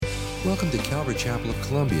Welcome to Calvary Chapel of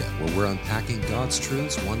Columbia, where we're unpacking God's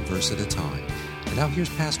truths one verse at a time. And now here's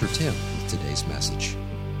Pastor Tim with today's message.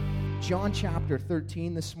 John chapter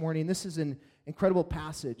 13 this morning. This is an incredible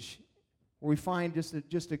passage where we find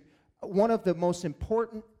one of the most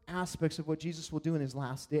important aspects of what Jesus will do in his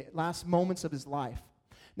last moments of his life.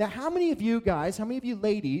 Now, how many of you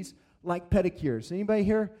ladies like pedicures? Anybody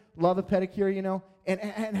here love a pedicure, you know?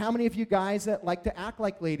 And how many of you guys that like to act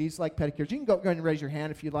like ladies like pedicures? You can go ahead and raise your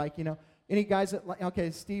hand if you like, you know. Any guys that like,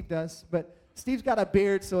 okay, Steve does, but Steve's got a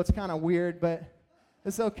beard, so it's kind of weird, but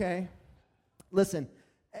it's okay. Listen,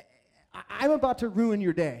 I'm about to ruin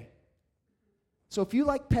your day. So if you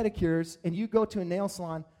like pedicures and you go to a nail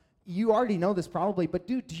salon, you already know this probably, but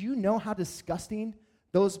dude, do you know how disgusting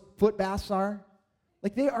those foot baths are?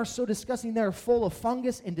 Like, they are so disgusting. They're full of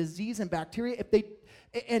fungus and disease and bacteria.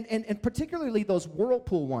 And particularly those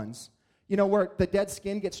whirlpool ones, you know, where the dead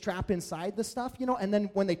skin gets trapped inside the stuff, you know, and then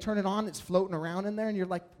when they turn it on, it's floating around in there, and you're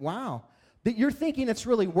like, wow. That you're thinking it's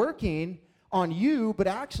really working on you, but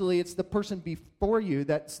actually it's the person before you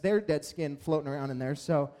that's their dead skin floating around in there.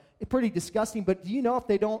 So it's pretty disgusting. But do you know if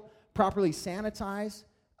they don't properly sanitize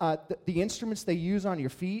the instruments they use on your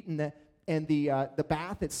feet and the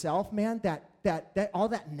bath itself, man, that all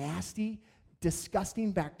that nasty,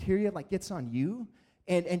 disgusting bacteria like gets on you,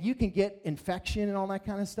 and you can get infection and all that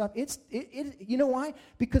kind of stuff. You know why?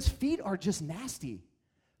 Because feet are just nasty.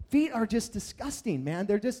 Feet are just disgusting, man.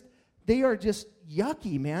 They are just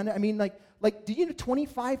yucky, man. I mean, like, do you know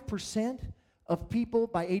 25% of people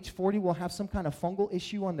by age 40 will have some kind of fungal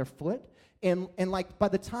issue on their foot? And like, by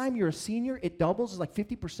the time you're a senior, it doubles. It's like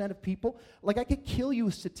 50% of people. Like, I could kill you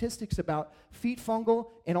with statistics about feet fungal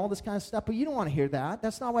and all this kind of stuff, but you don't want to hear that.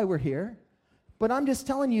 That's not why we're here. But I'm just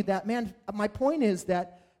telling you that, man, my point is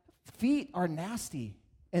that feet are nasty,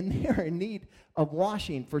 and they're in need of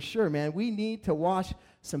washing for sure, man. We need to wash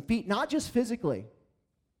some feet, not just physically,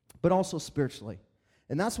 but also spiritually.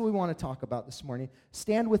 And that's what we want to talk about this morning.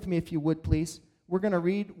 Stand with me if you would, please. We're going to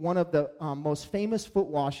read one of the most famous foot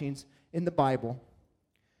washings in the Bible.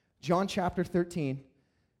 John chapter 13.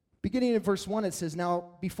 Beginning in verse 1, it says,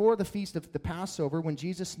 "Now before the feast of the Passover, when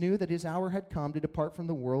Jesus knew that his hour had come to depart from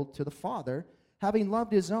the world to the Father, having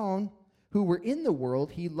loved his own who were in the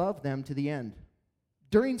world, he loved them to the end.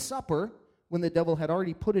 During supper, when the devil had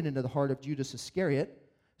already put it into the heart of Judas Iscariot,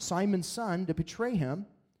 Simon's son, to betray him,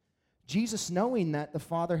 Jesus, knowing that the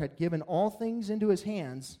Father had given all things into his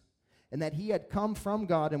hands, and that he had come from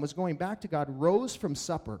God and was going back to God, rose from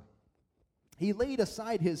supper. He laid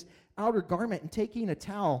aside his outer garment, and taking a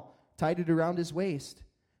towel, tied it around his waist.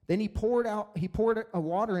 Then he poured a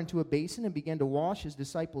water into a basin and began to wash his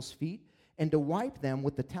disciples' feet and to wipe them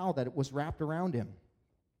with the towel that was wrapped around him.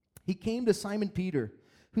 He came to Simon Peter,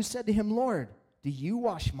 who said to him, 'Lord, do you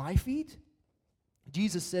wash my feet?'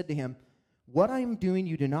 Jesus said to him, 'What I am doing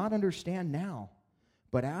you do not understand now,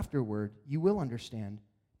 but afterward you will understand.'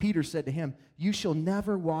 Peter said to him, 'You shall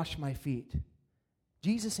never wash my feet.'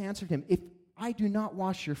 Jesus answered him, 'If I do not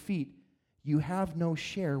wash your feet, you have no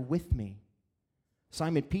share with me.'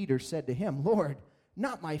 Simon Peter said to him, 'Lord,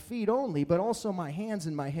 not my feet only, but also my hands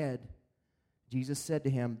and my head.' Jesus said to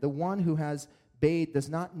him, 'The one who has bathed does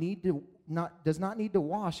not need to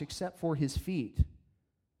wash except for his feet,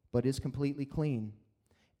 but is completely clean.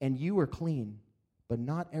 And you are clean, but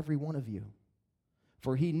not every one of you.'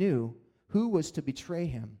 For he knew who was to betray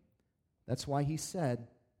him. That's why he said,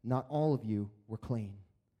 'Not all of you were clean.'"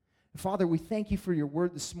 Father, we thank you for your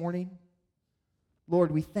word this morning. Lord,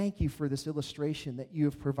 we thank you for this illustration that you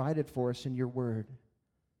have provided for us in your word.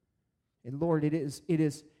 And Lord,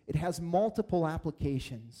 it has multiple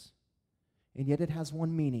applications, and yet it has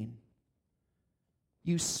one meaning.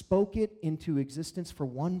 You spoke it into existence for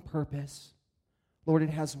one purpose. Lord,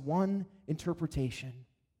 it has one interpretation.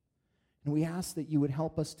 And we ask that you would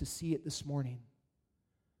help us to see it this morning.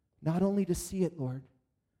 Not only to see it, Lord,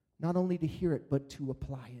 not only to hear it, but to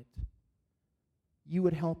apply it. You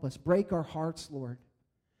would help us. Break our hearts, Lord.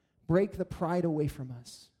 Break the pride away from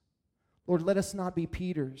us. Lord, let us not be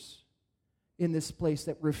Peters in this place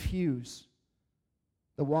that refuse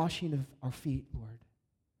the washing of our feet, Lord.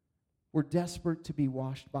 We're desperate to be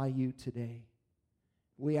washed by you today.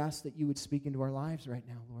 We ask that you would speak into our lives right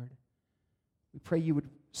now, Lord. We pray you would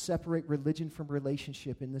separate religion from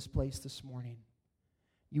relationship in this place this morning.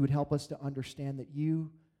 You would help us to understand that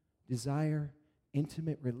you desire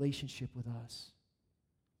intimate relationship with us.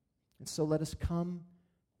 And so let us come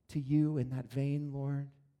to you in that vein, Lord,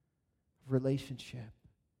 of relationship.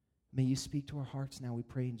 May you speak to our hearts now, we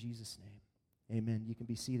pray in Jesus' name. Amen. You can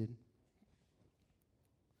be seated.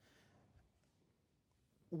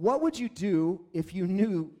 What would you do if you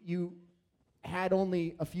knew you had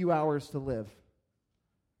only a few hours to live,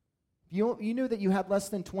 you knew that you had less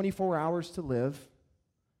than 24 hours to live,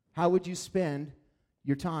 how would you spend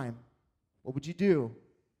your time? What would you do?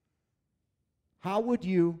 How would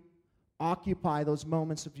you occupy those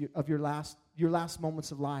moments of your last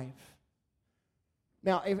moments of life?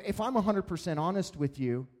 Now, if I'm 100% honest with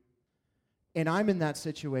you, and I'm in that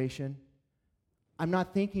situation, I'm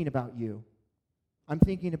not thinking about you. I'm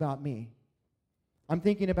thinking about me. I'm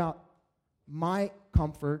thinking about my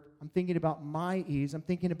comfort. I'm thinking about my ease. I'm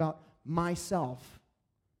thinking about myself.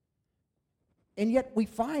 And yet we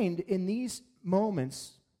find in these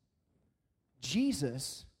moments,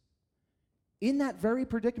 Jesus, in that very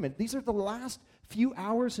predicament, these are the last few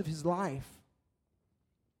hours of his life.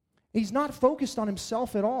 He's not focused on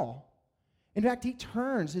himself at all. In fact, he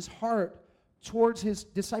turns his heart towards his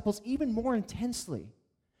disciples even more intensely,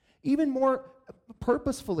 even more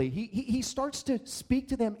purposefully. He starts to speak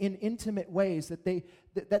to them in intimate ways that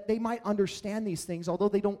they might understand these things. Although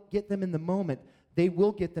they don't get them in the moment, they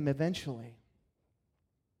will get them eventually.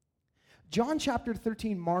 John chapter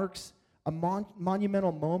 13 marks a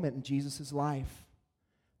monumental moment in Jesus' life.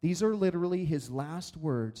 These are literally his last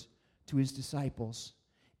words to his disciples.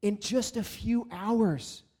 In just a few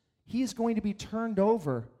hours, he is going to be turned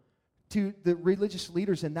over to the religious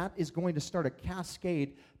leaders, and that is going to start a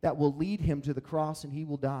cascade that will lead him to the cross, and he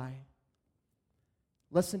will die.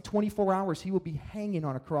 Less than 24 hours, he will be hanging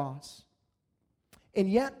on a cross.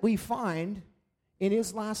 And yet we find in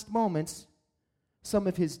his last moments some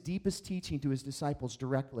of his deepest teaching to his disciples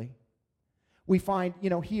directly. We find,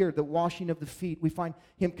 here, the washing of the feet. We find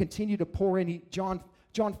him continue to pour in. John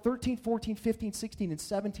 13, 14, 15, 16, and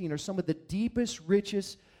 17 are some of the deepest,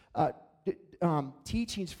 richest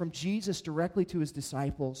teachings from Jesus directly to his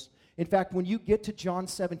disciples. In fact, when you get to John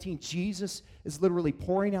 17, Jesus is literally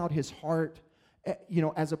pouring out his heart,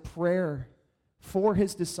 as a prayer for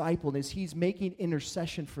his disciples as he's making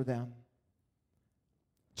intercession for them.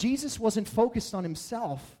 Jesus wasn't focused on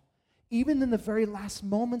himself. Even in the very last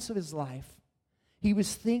moments of his life, he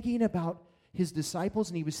was thinking about his disciples,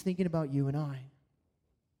 and he was thinking about you and I.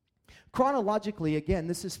 Chronologically, again,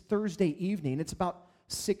 this is Thursday evening. It's about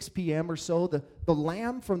 6 p.m. or so. The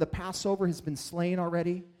lamb from the Passover has been slain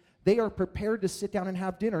already. They are prepared to sit down and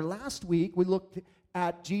have dinner. Last week, we looked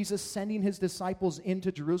at Jesus sending his disciples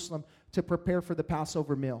into Jerusalem to prepare for the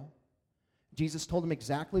Passover meal. Jesus told them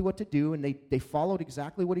exactly what to do, and they followed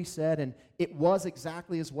exactly what he said, and it was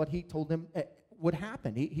exactly as what he told them would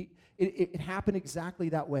happen. It happened exactly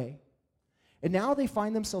that way. And now they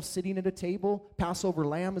find themselves sitting at a table. Passover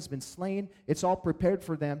lamb has been slain. It's all prepared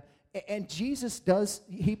for them. And Jesus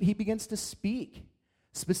he begins to speak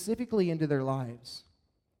specifically into their lives.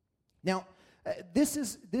 Now, this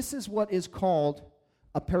is what is called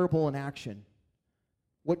a parable in action.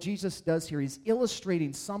 What Jesus does here, he's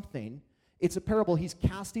illustrating something. It's a parable. He's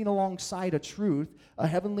casting alongside a truth, a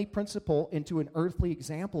heavenly principle, into an earthly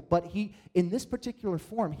example. But in this particular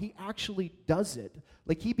form, he actually does it.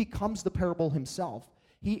 Like he becomes the parable himself.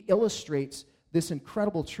 He illustrates this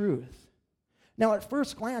incredible truth. Now, at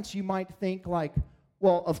first glance, you might think like,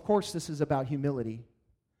 well, of course this is about humility.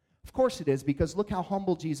 Of course it is, because look how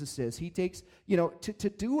humble Jesus is. He takes, to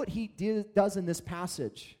do what he does in this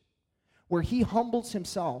passage, where he humbles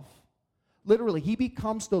himself. Literally, he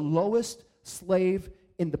becomes the lowest slave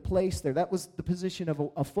in the place there. That was the position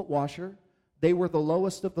of a foot washer. They were the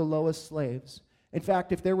lowest of the lowest slaves. In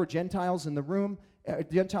fact, if there were Gentiles in the room,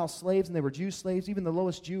 Gentile slaves, and they were Jew slaves, even the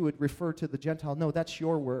lowest Jew would refer to the Gentile, no, that's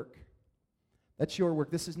your work. That's your work.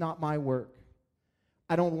 This is not my work.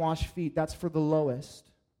 I don't wash feet. That's for the lowest.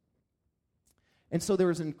 And so there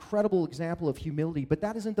is an incredible example of humility, but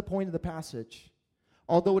that isn't the point of the passage.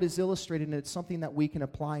 Although it is illustrated, and it's something that we can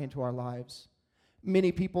apply into our lives.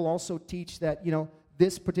 Many people also teach that,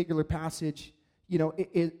 this particular passage,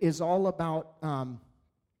 is all about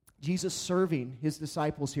Jesus serving his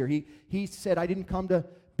disciples here. He said, I didn't come to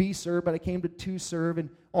be served, but I came to serve, and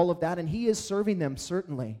all of that. And he is serving them,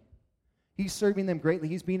 certainly. He's serving them greatly.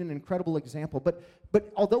 He's being an incredible example.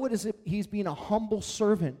 But although he's being a humble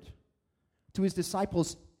servant to his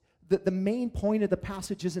disciples, the main point of the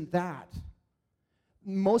passage isn't that.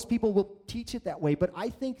 Most people will teach it that way, but I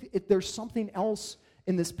think there's something else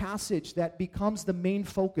in this passage that becomes the main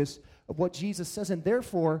focus of what Jesus says, and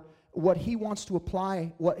therefore what he wants to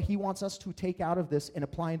apply, what he wants us to take out of this and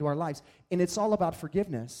apply into our lives. And it's all about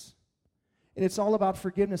forgiveness. And it's all about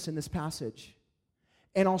forgiveness in this passage.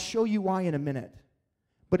 And I'll show you why in a minute.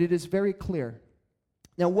 But it is very clear.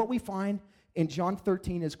 Now, what we find in John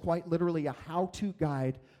 13 is quite literally a how-to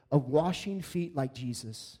guide of washing feet like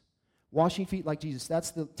Jesus. Washing feet like Jesus.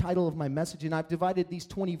 That's the title of my message. And I've divided these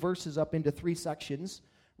 20 verses up into 3 sections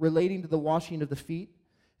relating to the washing of the feet.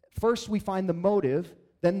 First, we find the motive,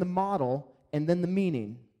 then the model, and then the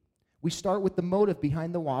meaning. We start with the motive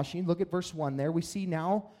behind the washing. Look at verse 1 there. We see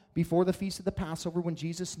now, before the feast of the Passover, when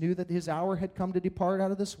Jesus knew that his hour had come to depart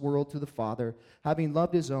out of this world to the Father, having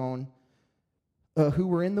loved his own who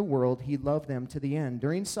were in the world, he loved them to the end.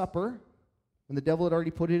 During supper, when the devil had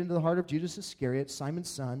already put it into the heart of Judas Iscariot, Simon's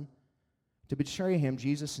son, to betray him,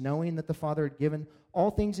 Jesus, knowing that the Father had given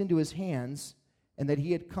all things into his hands, and that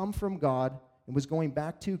he had come from God and was going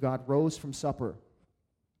back to God, rose from supper.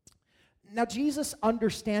 Now, Jesus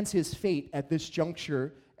understands his fate at this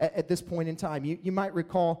juncture, at this point in time. You might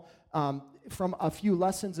recall from a few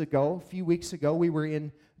lessons ago, a few weeks ago, we were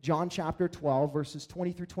in John chapter 12, verses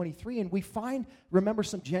 20 through 23, and we remember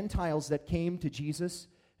some Gentiles that came to Jesus,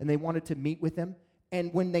 and they wanted to meet with him.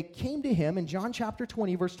 And when they came to him, in John chapter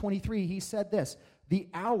 20, verse 23, he said this, "The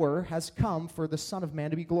hour has come for the Son of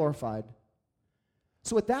Man to be glorified."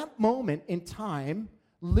 So at that moment in time,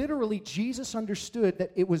 literally Jesus understood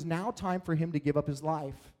that it was now time for him to give up his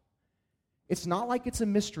life. It's not like it's a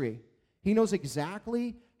mystery. He knows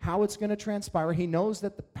exactly how it's going to transpire. He knows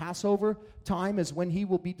that the Passover time is when he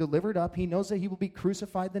will be delivered up. He knows that he will be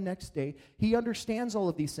crucified the next day. He understands all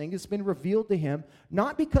of these things. It's been revealed to him,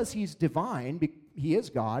 not because he's divine, he is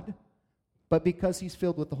God, but because he's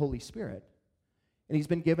filled with the Holy Spirit. And he's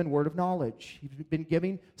been given word of knowledge. He's been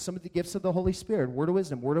given some of the gifts of the Holy Spirit, word of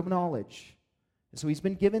wisdom, word of knowledge. And so he's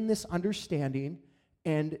been given this understanding,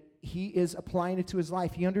 and he is applying it to his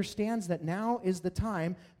life. He understands that now is the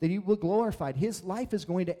time that he will be glorified. His life is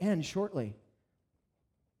going to end shortly.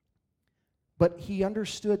 But he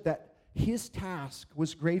understood that his task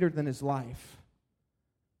was greater than his life.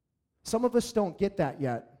 Some of us don't get that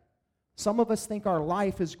yet. Some of us think our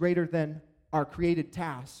life is greater than our created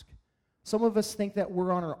task. Some of us think that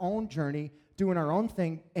we're on our own journey, doing our own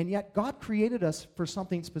thing, and yet God created us for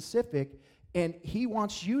something specific, and he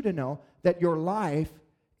wants you to know that your life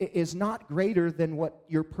is not greater than what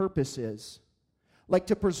your purpose is. Like,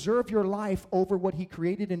 to preserve your life over what he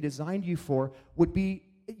created and designed you for would be,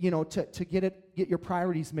 to get your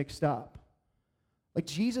priorities mixed up. Like,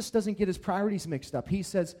 Jesus doesn't get his priorities mixed up. He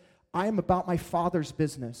says, I am about my Father's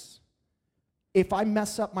business. If I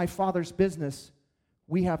mess up my Father's business,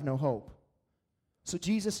 we have no hope. So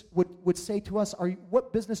Jesus would say to us,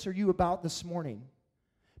 what business are you about this morning?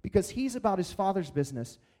 Because he's about his Father's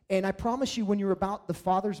business. And I promise you, when you're about the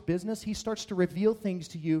Father's business, he starts to reveal things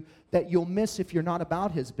to you that you'll miss if you're not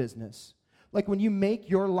about his business. Like, when you make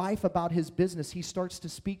your life about his business, he starts to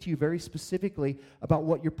speak to you very specifically about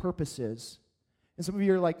what your purpose is. And some of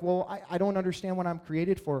you are like, well, I don't understand what I'm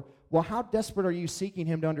created for. Well, how desperate are you seeking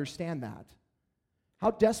him to understand that?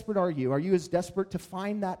 How desperate are you? Are you as desperate to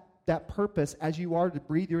find that purpose as you are to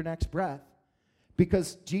breathe your next breath?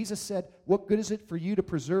 Because Jesus said, what good is it for you to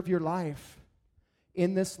preserve your life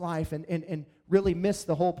in this life and really miss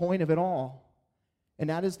the whole point of it all? And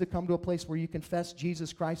that is to come to a place where you confess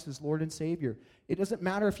Jesus Christ as Lord and Savior. It doesn't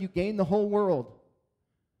matter if you gain the whole world.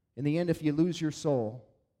 In the end, if you lose your soul,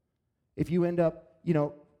 if you end up,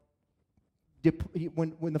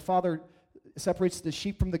 when the Father separates the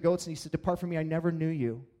sheep from the goats and he said, depart from me, I never knew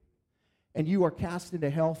you. And you are cast into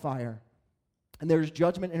hellfire. And there's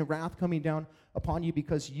judgment and wrath coming down upon you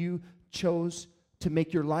because you chose to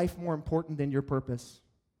make your life more important than your purpose.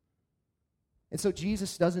 And so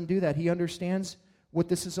Jesus doesn't do that. He understands what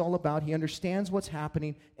this is all about. He understands what's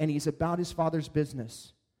happening, and he's about his Father's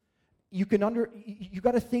business. You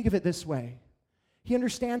got to think of it this way. He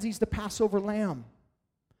understands he's the Passover lamb.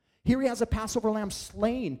 Here he has a Passover lamb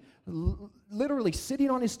slain, literally sitting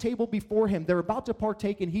on his table before him. They're about to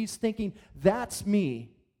partake, and he's thinking, that's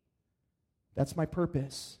me. That's my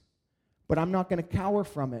purpose. But I'm not going to cower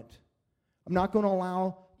from it. I'm not going to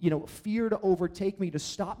allow, fear to overtake me, to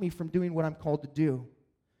stop me from doing what I'm called to do.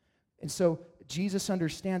 And so Jesus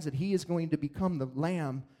understands that he is going to become the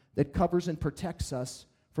lamb that covers and protects us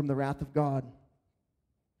from the wrath of God.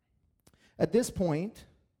 At this point,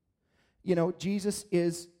 Jesus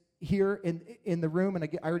is here in the room, and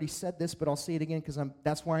I already said this, but I'll say it again because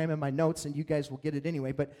that's where I am in my notes, and you guys will get it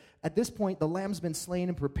anyway. But at this point, the lamb's been slain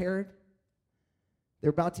and prepared. They're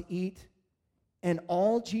about to eat, and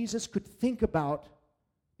all Jesus could think about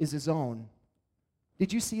is his own.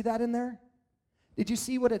 Did you see that in there? Did you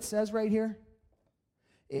see what it says right here?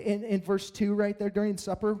 In verse 2 right there during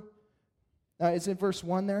supper? It's in verse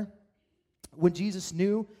 1 there. When Jesus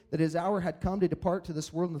knew that his hour had come to depart to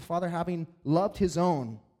this world, and the Father, having loved his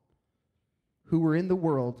own who were in the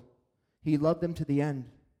world, he loved them to the end.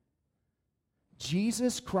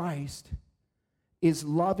 Jesus Christ is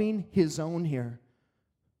loving his own here.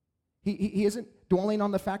 He isn't dwelling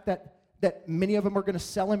on the fact that many of them are going to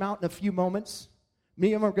sell him out in a few moments.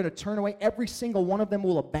 Many of them are going to turn away. Every single one of them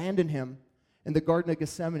will abandon him in the Garden of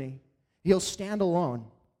Gethsemane. He'll stand alone.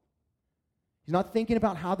 He's not thinking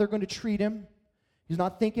about how they're going to treat him. He's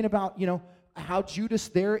not thinking about, how Judas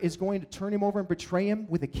there is going to turn him over and betray him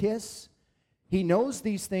with a kiss. He knows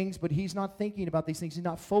these things, but he's not thinking about these things. He's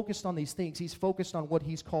not focused on these things. He's focused on what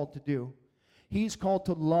he's called to do. He's called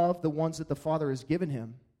to love the ones that the Father has given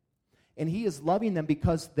him. And he is loving them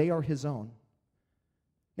because they are his own.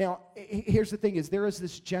 Now, here's the thing is, there is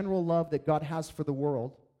this general love that God has for the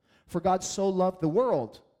world. For God so loved the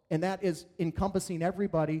world, and that is encompassing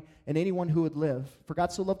everybody and anyone who would live. For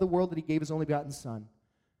God so loved the world that he gave his only begotten Son.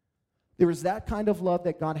 There is that kind of love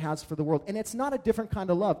that God has for the world. And it's not a different kind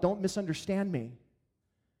of love. Don't misunderstand me.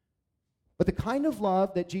 But the kind of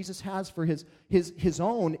love that Jesus has for his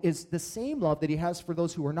own is the same love that he has for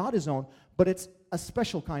those who are not his own, but it's a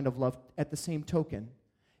special kind of love at the same token.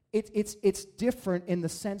 It's different in the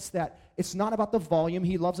sense that it's not about the volume.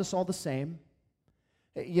 He loves us all the same.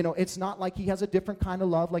 It's not like he has a different kind of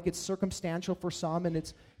love, like it's circumstantial for some and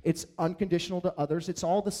it's unconditional to others. It's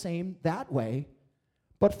all the same that way.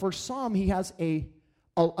 But for some, he has a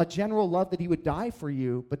general love that he would die for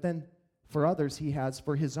you, but then for others,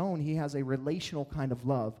 for his own, he has a relational kind of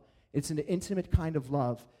love. It's an intimate kind of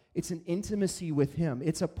love. It's an intimacy with him.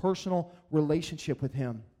 It's a personal relationship with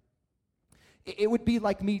him. It would be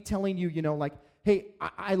like me telling you, hey,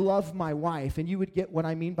 I love my wife, and you would get what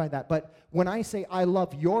I mean by that. But when I say I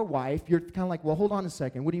love your wife, you're kind of like, well, hold on a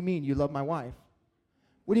second. What do you mean you love my wife?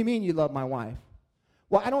 What do you mean you love my wife?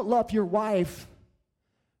 Well, I don't love your wife.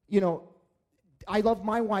 I love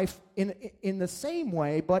my wife in the same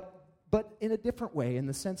way, but in a different way, in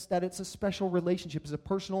the sense that it's a special relationship. It's a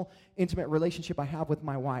personal, intimate relationship I have with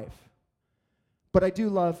my wife. But I do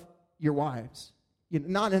love your wives.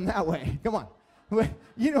 Not in that way. Come on.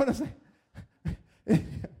 You know what I'm saying?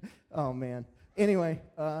 Oh, man. Anyway,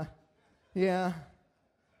 yeah.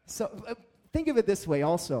 So think of it this way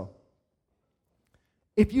also.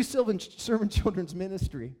 If you serve in children's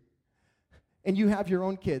ministry, and you have your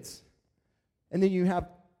own kids, and then you have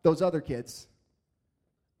those other kids,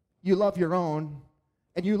 you love your own,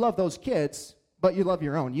 and you love those kids, but you love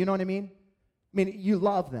your own. You know what I mean? You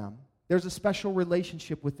love them. There's a special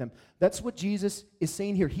relationship with them. That's what Jesus is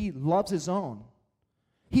saying here. He loves his own.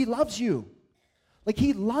 He loves you. Like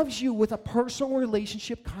he loves you with a personal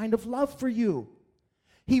relationship kind of love for you.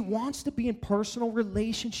 He wants to be in personal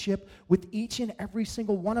relationship with each and every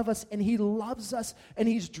single one of us, and he loves us, and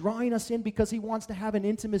he's drawing us in because he wants to have an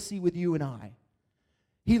intimacy with you and I.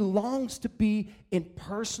 He longs to be in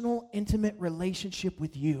personal, intimate relationship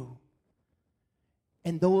with you.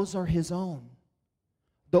 And those are his own.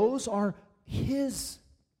 Those are his.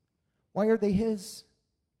 Why are they his?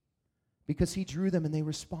 Because he drew them and they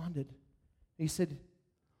responded. He said,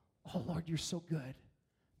 oh, Lord, you're so good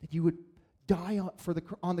that you would die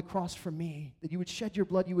on the cross for me, that you would shed your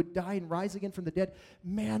blood, you would die and rise again from the dead.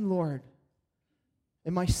 Man, Lord,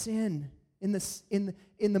 in my sin, in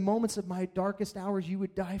the moments of my darkest hours, you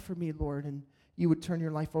would die for me, Lord, and you would turn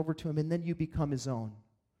your life over to him, and then you become his own.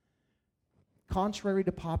 Contrary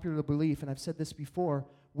to popular belief, and I've said this before,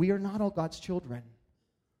 we are not all God's children.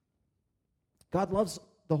 God loves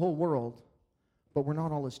the whole world, but we're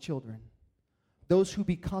not all his children. Those who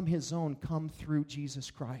become his own come through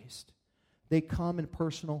Jesus Christ. They come in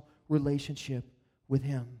personal relationship with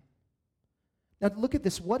him. Now look at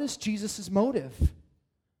this. What is Jesus' motive?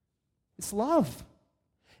 It's love.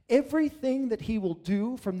 Everything that he will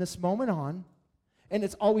do from this moment on, and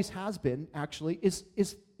it always has been, actually,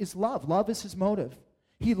 is love. Love is his motive.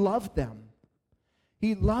 He loved them.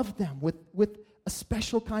 He loved them with a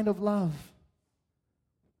special kind of love.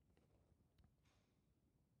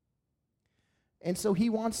 And so he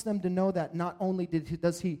wants them to know that not only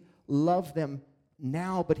does he love them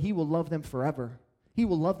now, but he will love them forever. He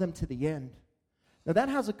will love them to the end. Now that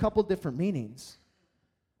has a couple different meanings.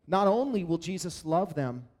 Not only will Jesus love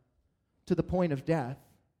them to the point of death,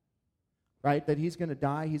 right, that he's going to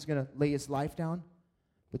die, he's going to lay his life down,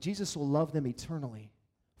 but Jesus will love them eternally,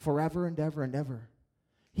 forever and ever and ever.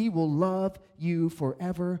 He will love you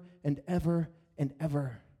forever and ever and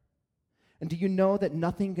ever. And do you know that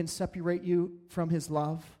nothing can separate you from his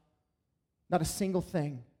love? Not a single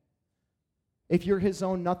thing. If you're his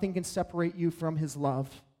own, nothing can separate you from his love.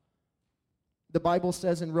 The Bible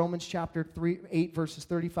says in Romans chapter 8, verses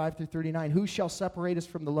 35 through 39, who shall separate us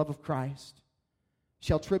from the love of Christ?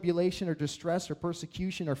 Shall tribulation or distress or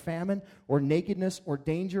persecution or famine or nakedness or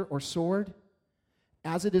danger or sword?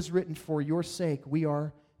 As it is written, for your sake we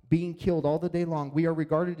are being killed all the day long. We are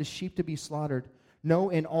regarded as sheep to be slaughtered. No,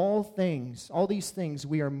 in all these things,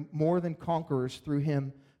 we are more than conquerors through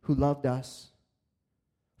him who loved us.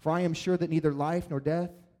 For I am sure that neither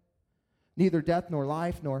death nor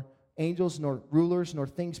life, nor angels, nor rulers, nor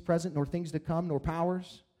things present, nor things to come, nor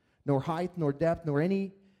powers, nor height, nor depth, nor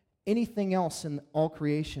anything else in all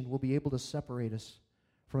creation will be able to separate us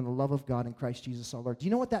from the love of God in Christ Jesus our Lord. Do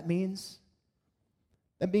you know what that means?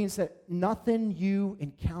 That means that nothing you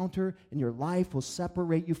encounter in your life will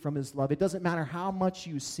separate you from his love. It doesn't matter how much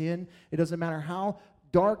you sin. It doesn't matter how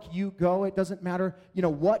dark you go. It doesn't matter,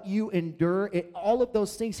 what you endure. All of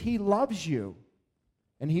those things, he loves you.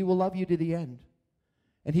 And he will love you to the end.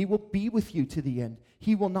 And he will be with you to the end.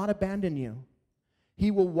 He will not abandon you.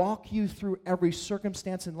 He will walk you through every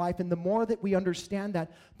circumstance in life. And the more that we understand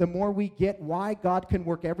that, the more we get why God can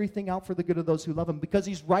work everything out for the good of those who love him. Because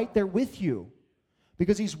he's right there with you.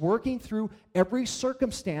 Because he's working through every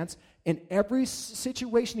circumstance and every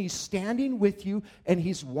situation. He's standing with you and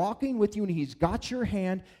he's walking with you and he's got your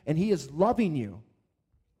hand and he is loving you.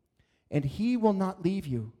 And he will not leave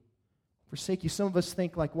you, forsake you. Some of us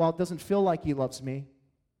think like, well, it doesn't feel like he loves me.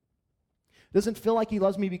 It doesn't feel like he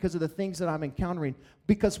loves me because of the things that I'm encountering.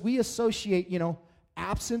 Because we associate,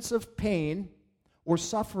 absence of pain or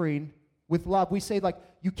suffering with love. We say like,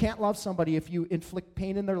 you can't love somebody if you inflict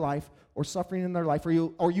pain in their life or suffering in their life, or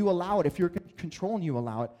you allow it. If you're controlling, you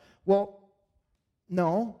allow it. Well,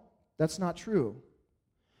 no, that's not true.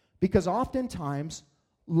 Because oftentimes,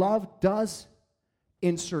 love does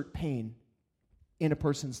insert pain in a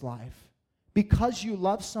person's life. Because you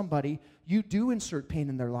love somebody, you do insert pain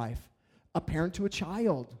in their life. A parent to a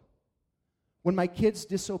child. When my kids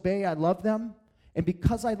disobey, I love them. And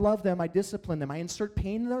because I love them, I discipline them. I insert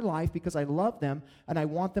pain in their life because I love them, and I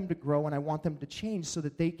want them to grow, and I want them to change so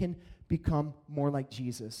that they can become more like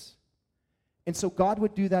Jesus. And so God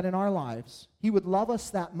would do that in our lives. He would love us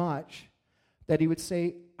that much that he would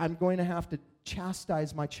say, I'm going to have to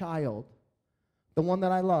chastise my child, the one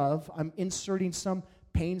that I love. I'm inserting some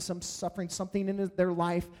pain, some suffering, something into their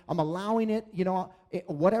life. I'm allowing it,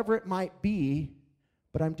 whatever it might be,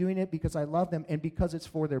 but I'm doing it because I love them and because it's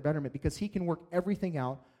for their betterment, because he can work everything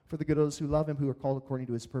out for the good of those who love him, who are called according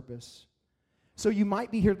to his purpose. So you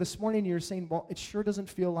might be here this morning and you're saying, well, it sure doesn't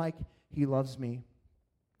feel like he loves me.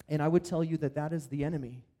 And I would tell you that that is the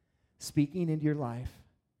enemy speaking into your life,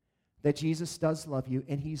 that Jesus does love you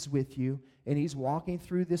and he's with you and he's walking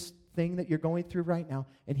through this thing that you're going through right now,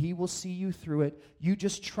 and he will see you through it. You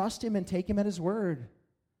just trust him and take him at his word.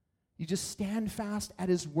 You just stand fast at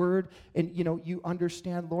his word, and you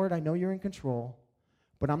understand, Lord, I know you're in control,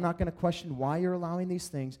 but I'm not going to question why you're allowing these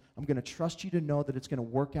things. I'm going to trust you to know that it's going to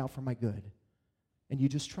work out for my good. And you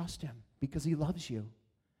just trust him because he loves you.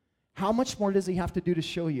 How much more does he have to do to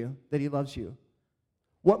show you that he loves you?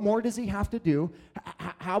 What more does he have to do?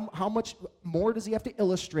 How much more does he have to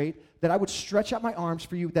illustrate that I would stretch out my arms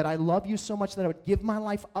for you, that I love you so much that I would give my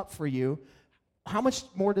life up for you? How much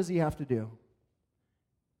more does he have to do?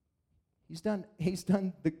 He's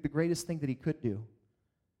done the greatest thing that he could do.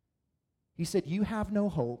 He said, you have no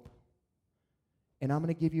hope, and I'm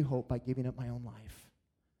going to give you hope by giving up my own life.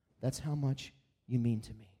 That's how much you mean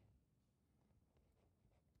to me.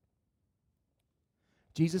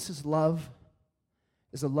 Jesus' love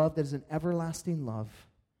is a love that is an everlasting love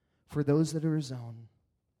for those that are his own.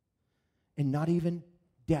 And not even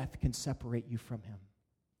death can separate you from him.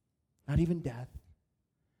 Not even death.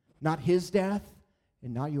 Not his death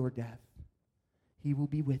and not your death. He will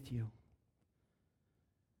be with you.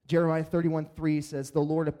 Jeremiah 31:3 says, the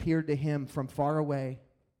Lord appeared to him from far away.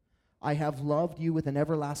 I have loved you with an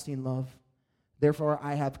everlasting love. Therefore,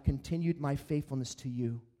 I have continued my faithfulness to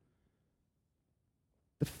you.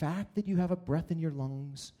 The fact that you have a breath in your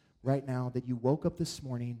lungs right now, that you woke up this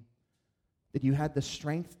morning, that you had the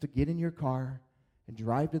strength to get in your car and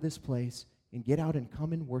drive to this place and get out and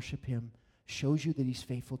come and worship him, shows you that he's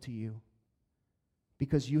faithful to you.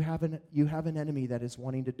 Because you have an enemy that is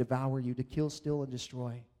wanting to devour you, to kill, steal, and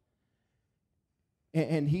destroy.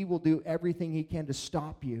 And he will do everything he can to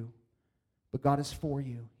stop you. But God is for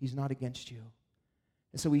you. He's not against you.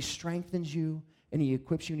 And so he strengthens you, and he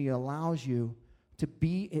equips you, and he allows you to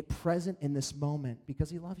be present in this moment because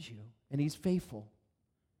he loves you, and he's faithful.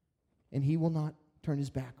 And he will not turn his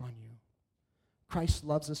back on you. Christ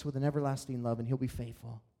loves us with an everlasting love, and he'll be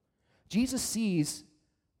faithful. Jesus sees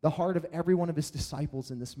the heart of every one of his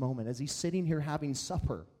disciples in this moment as he's sitting here having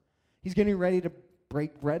supper. He's getting ready to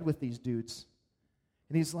break bread with these dudes.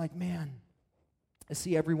 And he's like, man, I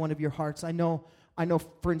see every one of your hearts. I know,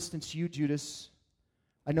 for instance, you, Judas,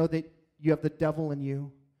 I know that you have the devil in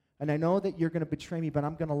you. And I know that you're going to betray me, but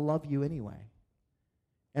I'm going to love you anyway.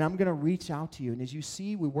 And I'm going to reach out to you. And as you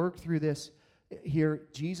see, we work through this here.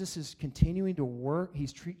 Jesus is continuing to work.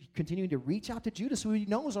 He's continuing to reach out to Judas, who he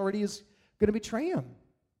knows already is going to betray him.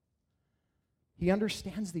 He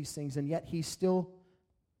understands these things, and yet he still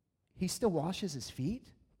washes his feet.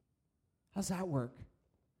 How's that work?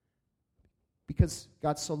 Because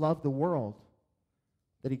God so loved the world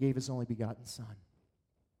that he gave his only begotten Son.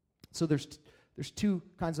 So there's two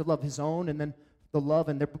kinds of love, his own and then the love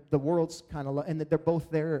and the world's kind of love, and they're both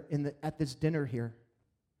there at this dinner here.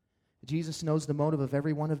 Jesus knows the motive of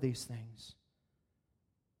every one of these things.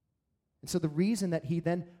 And so the reason that he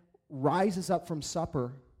then rises up from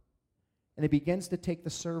supper and he begins to take the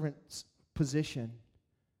servant's position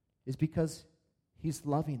is because he's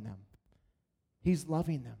loving them. He's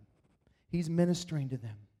loving them. He's ministering to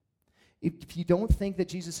them. If you don't think that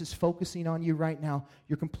Jesus is focusing on you right now,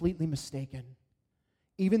 you're completely mistaken.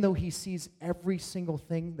 Even though he sees every single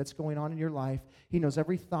thing that's going on in your life, he knows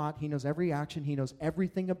every thought, he knows every action, he knows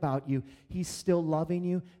everything about you, he's still loving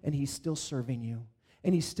you and he's still serving you.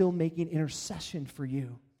 And he's still making intercession for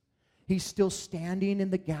you. He's still standing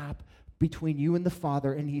in the gap between you and the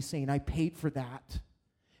Father, and he's saying, I paid for that,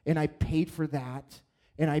 and I paid for that,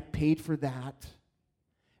 and I paid for that.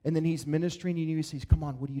 And then he's ministering to you, he says, come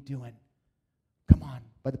on, what are you doing? Come on.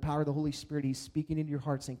 By the power of the Holy Spirit, he's speaking into your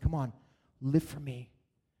heart, saying, come on, live for me.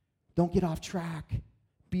 Don't get off track.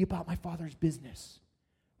 Be about my Father's business.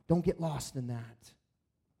 Don't get lost in that.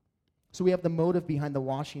 So we have the motive behind the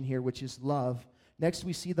washing here, which is love. Next,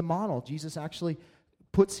 we see the model. Jesus actually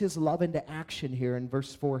puts his love into action here in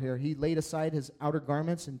verse 4 here. He laid aside his outer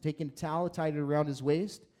garments and taking a towel, tied it around his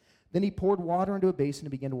waist. Then he poured water into a basin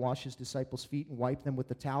and began to wash his disciples' feet and wipe them with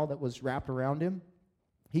the towel that was wrapped around him.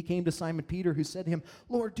 He came to Simon Peter, who said to him,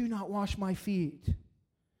 Lord, do not wash my feet.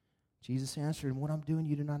 Jesus answered him, what I'm doing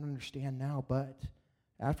you do not understand now, but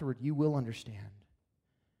afterward you will understand.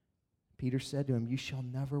 Peter said to him, you shall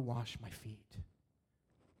never wash my feet.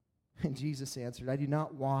 And Jesus answered, if I do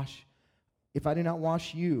not wash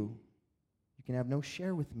you, you can have no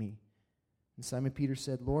share with me. And Simon Peter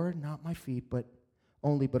said, Lord, not my feet, but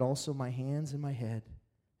also my hands and my head.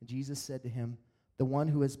 And Jesus said to him, the one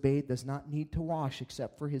who has bathed does not need to wash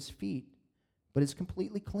except for his feet, but is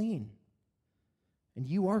completely clean. And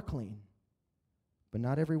you are clean, but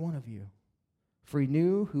not every one of you. For he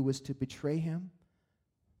knew who was to betray him.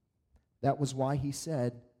 That was why he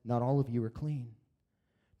said, not all of you are clean.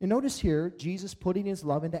 And notice here, Jesus putting his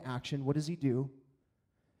love into action. What does he do?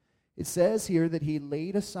 It says here that he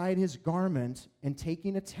laid aside his garment and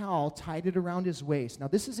taking a towel, tied it around his waist. Now,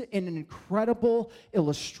 this is an incredible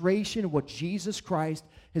illustration of what Jesus Christ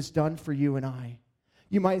has done for you and I.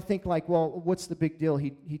 You might think like, well, what's the big deal?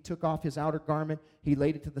 He took off his outer garment, he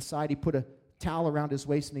laid it to the side, he put a towel around his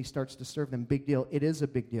waist, and he starts to serve them. Big deal. It is a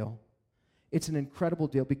big deal. It's an incredible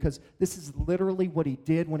deal because this is literally what he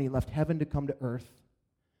did when he left heaven to come to earth.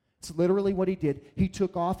 It's literally what he did. He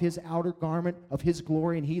took off his outer garment of his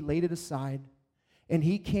glory and he laid it aside. And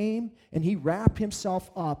he came and he wrapped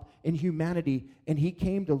himself up in humanity and he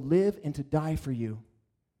came to live and to die for you.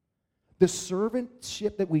 The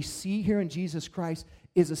servantship that we see here in Jesus Christ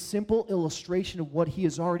is a simple illustration of what he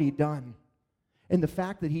has already done. And the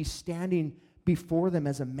fact that he's standing before them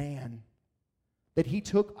as a man. That he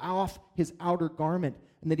took off his outer garment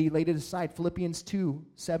and that he laid it aside. Philippians 2,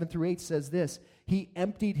 7-8 says this, he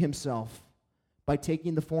emptied himself by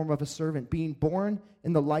taking the form of a servant, being born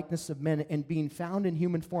in the likeness of men and being found in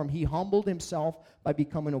human form. He humbled himself by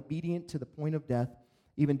becoming obedient to the point of death,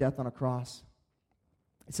 even death on a cross.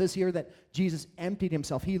 It says here that Jesus emptied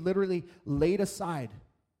himself. He literally laid aside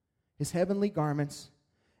his heavenly garments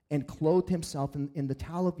and clothed himself in the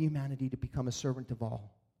towel of humanity to become a servant of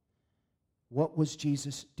all. What was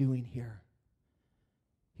Jesus doing here?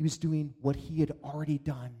 He was doing what he had already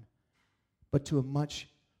done, but to a much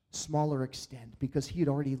smaller extent because he had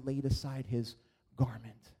already laid aside his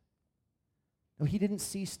garment. Now, he didn't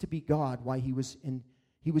cease to be God while he was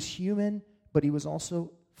human, but he was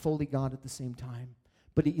also fully God at the same time.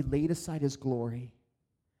 But he laid aside his glory.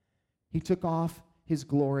 He took off his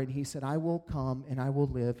glory and he said, I will come and I will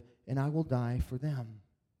live and I will die for them.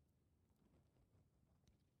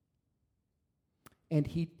 And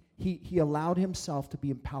he allowed himself to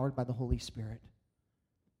be empowered by the Holy Spirit.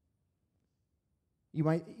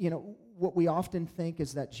 What we often think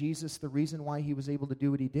is that Jesus, the reason why he was able to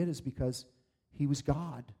do what he did is because he was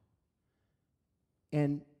God.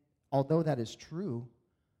 And although that is true,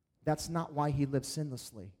 that's not why he lived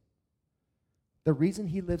sinlessly. The reason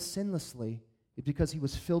he lived sinlessly is because he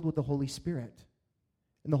was filled with the Holy Spirit.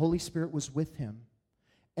 And the Holy Spirit was with him.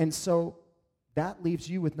 And so that leaves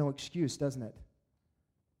you with no excuse, doesn't it?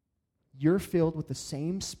 You're filled with the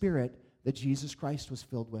same Spirit that Jesus Christ was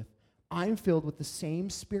filled with. I'm filled with the same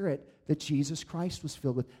Spirit that Jesus Christ was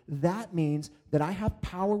filled with. That means that I have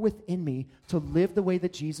power within me to live the way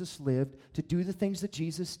that Jesus lived, to do the things that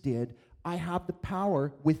Jesus did. I have the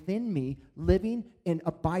power within me, living and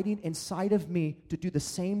abiding inside of me, to do the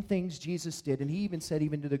same things Jesus did. And he even said,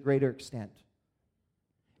 even to the greater extent.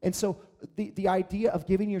 And so the idea of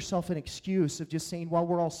giving yourself an excuse of just saying, well,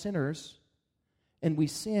 we're all sinners and we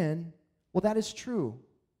sin, well, that is true.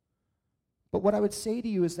 But what I would say to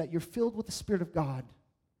you is that you're filled with the Spirit of God.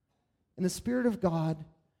 And the Spirit of God,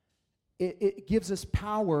 it gives us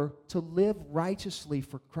power to live righteously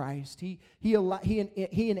for Christ. He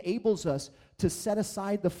enables us to set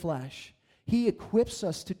aside the flesh. He equips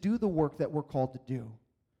us to do the work that we're called to do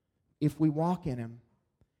if we walk in Him.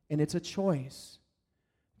 And it's a choice.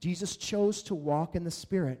 Jesus chose to walk in the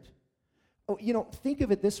Spirit. Oh, think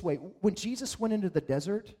of it this way. When Jesus went into the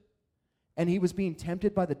desert and he was being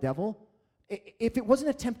tempted by the devil, if it wasn't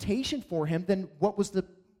a temptation for him, then what was the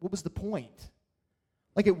point?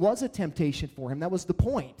 Like, it was a temptation for him. That was the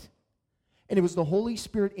point. And it was the Holy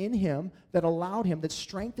Spirit in him that allowed him, that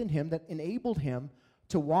strengthened him, that enabled him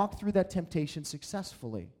to walk through that temptation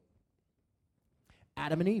successfully.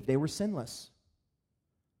 Adam and Eve, they were sinless.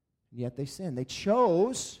 And yet they sinned. They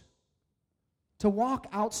chose to walk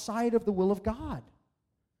outside of the will of God.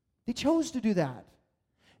 They chose to do that.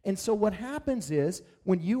 And so what happens is,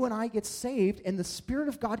 when you and I get saved and the Spirit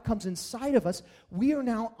of God comes inside of us, we are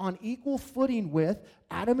now on equal footing with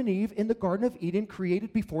Adam and Eve in the Garden of Eden,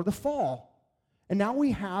 created before the fall. And now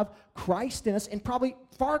we have Christ in us, in probably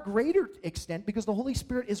far greater extent, because the Holy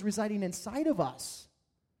Spirit is residing inside of us.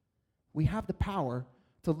 We have the power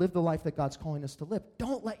to live the life that God's calling us to live.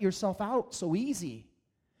 Don't let yourself out so easy.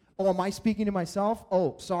 Oh, am I speaking to myself?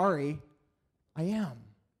 Oh, sorry. I am.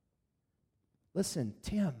 Listen,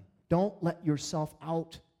 Tim, don't let yourself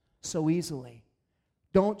out so easily.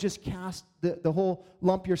 Don't just cast the whole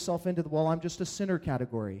lump yourself into the, well, I'm just a sinner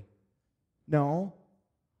category. No,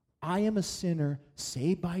 I am a sinner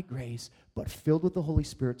saved by grace, but filled with the Holy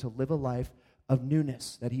Spirit to live a life of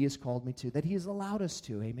newness that He has called me to, that He has allowed us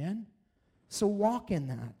to. Amen? So walk in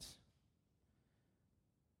that.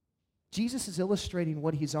 Jesus is illustrating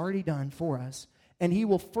what He's already done for us. And He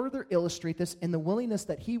will further illustrate this in the willingness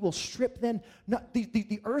that He will strip then, not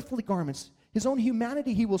the earthly garments, His own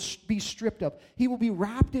humanity He will be stripped of. He will be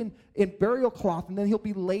wrapped in burial cloth, and then He'll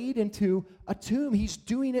be laid into a tomb. He's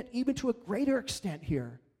doing it even to a greater extent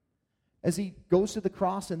here. As He goes to the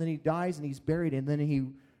cross, and then He dies, and He's buried, and then He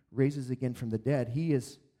raises again from the dead.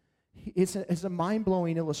 It's a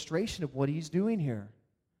mind-blowing illustration of what He's doing here.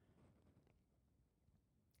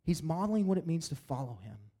 He's modeling what it means to follow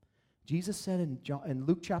Him. Jesus said in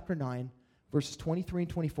Luke chapter 9, verses 23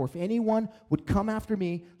 and 24, if anyone would come after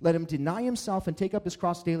me, let him deny himself and take up his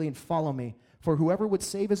cross daily and follow me. For whoever would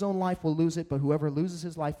save his own life will lose it, but whoever loses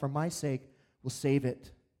his life for my sake will save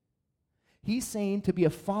it. He's saying to be a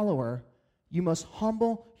follower, you must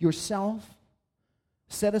humble yourself,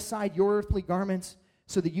 set aside your earthly garments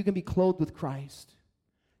so that you can be clothed with Christ.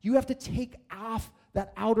 You have to take off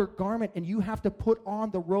that outer garment, and you have to put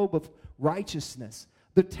on the robe of righteousness.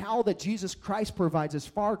 The towel that Jesus Christ provides is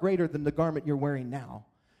far greater than the garment you're wearing now.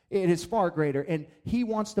 It is far greater, and He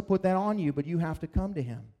wants to put that on you, but you have to come to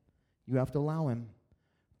Him. You have to allow Him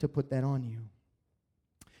to put that on you.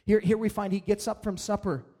 Here we find He gets up from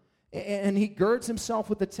supper, and He girds Himself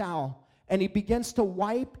with the towel, and He begins to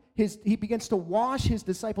wash His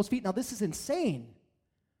disciples' feet. Now, this is insane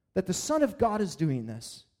that the Son of God is doing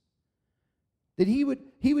this. That He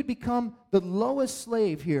would become the lowest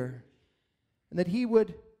slave here, and that he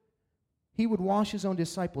would wash His own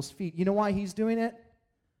disciples' feet. You know why He's doing it?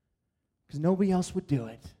 Because nobody else would do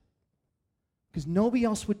it. Because nobody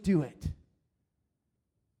else would do it.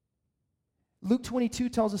 Luke 22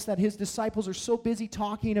 tells us that His disciples are so busy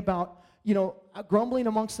talking about, grumbling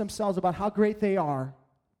amongst themselves about how great they are.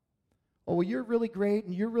 Oh, well, you're really great,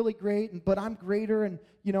 and you're really great, but I'm greater, and,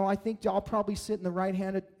 I think I'll probably sit in the right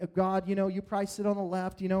hand of God. You probably sit on the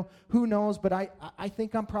left, who knows, but I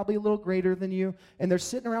think I'm probably a little greater than you. And they're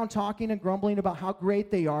sitting around talking and grumbling about how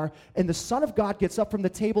great they are, and the Son of God gets up from the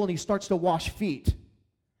table, and He starts to wash feet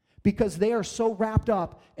because they are so wrapped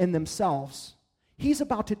up in themselves. He's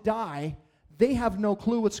about to die. They have no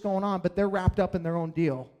clue what's going on, but they're wrapped up in their own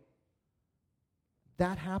deal.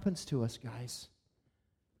 That happens to us, guys.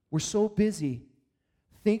 We're so busy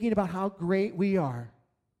thinking about how great we are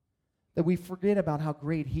that we forget about how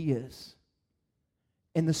great He is.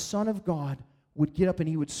 And the Son of God would get up and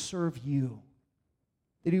He would serve you,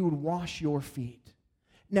 that He would wash your feet.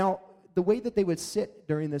 Now, the way that they would sit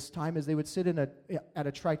during this time is they would sit at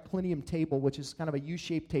a triclinium table, which is kind of a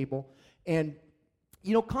U-shaped table. And,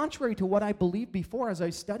 contrary to what I believed before, as I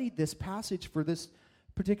studied this passage for this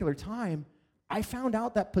particular time, I found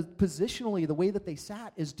out that positionally, the way that they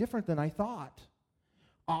sat is different than I thought.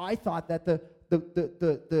 I thought that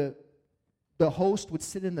the host would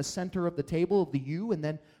sit in the center of the table of the U, and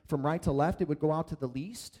then from right to left, it would go out to the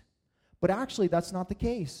least. But actually, that's not the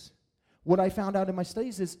case. What I found out in my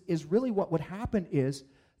studies is really what would happen is,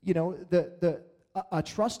 a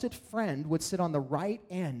trusted friend would sit on the right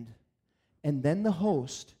end, and then the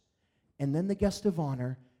host, and then the guest of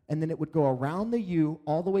honor, and then it would go around the U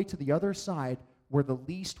all the way to the other side where the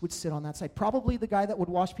least would sit on that side. Probably the guy that would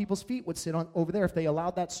wash people's feet would sit on over there. If they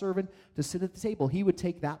allowed that servant to sit at the table, he would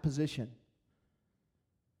take that position.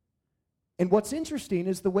 And what's interesting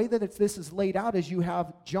is the way that this is laid out is you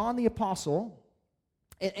have John the Apostle,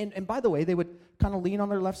 and by the way, they would kind of lean on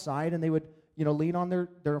their left side, and they would lean on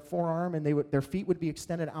their forearm, and their feet would be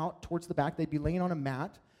extended out towards the back. They'd be laying on a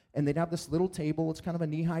mat, and they'd have this little table. It's kind of a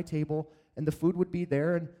knee-high table, and the food would be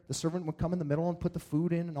there, and the servant would come in the middle and put the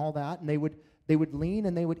food in and all that, and they would lean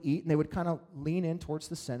and they would eat, and they would kind of lean in towards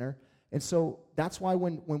the center. And so that's why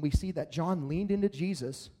when we see that John leaned into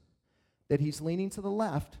Jesus, that he's leaning to the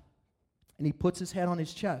left, and he puts his head on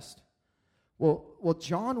his chest. Well,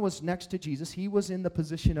 John was next to Jesus. He was in the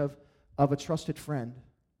position of a trusted friend.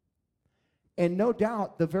 And no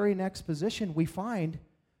doubt, the very next position we find,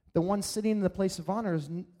 the one sitting in the place of honor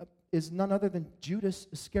is none other than Judas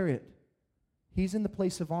Iscariot. He's in the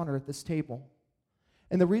place of honor at this table.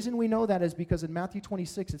 And the reason we know that is because in Matthew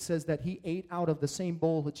 26, it says that he ate out of the same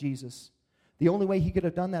bowl with Jesus. The only way he could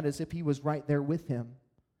have done that is if he was right there with him.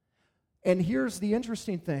 And here's the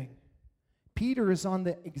interesting thing. Peter is on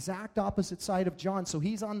the exact opposite side of John, so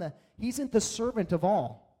he's in the servant of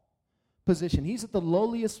all position. He's at the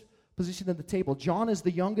lowliest position at the table. John is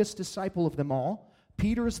the youngest disciple of them all.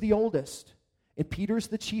 Peter is the oldest, and Peter is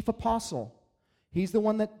the chief apostle. He's the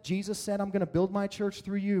one that Jesus said, I'm going to build my church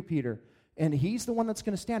through you, Peter. And he's the one that's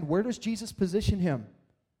going to stand. Where does Jesus position him?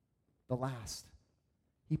 The last.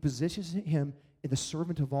 He positions him in the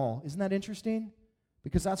servant of all. Isn't that interesting?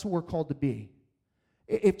 Because that's what we're called to be.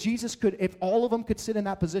 If all of them could sit in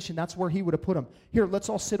that position, that's where he would have put them. Here, let's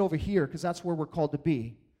all sit over here, because that's where we're called to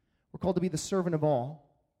be. We're called to be the servant of all.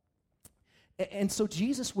 And so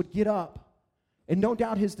Jesus would get up, and no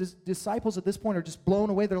doubt his disciples at this point are just blown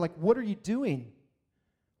away. They're like, what are you doing?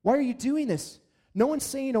 Why are you doing this? No one's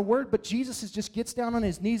saying a word, but Jesus just gets down on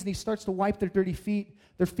his knees, and he starts to wipe their dirty feet.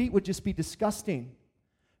 Their feet would just be disgusting.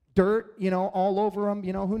 Dirt, all over them.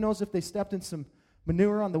 Who knows if they stepped in some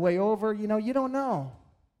manure on the way over? You don't know.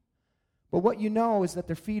 But what you know is that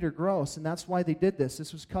their feet are gross, and that's why they did this.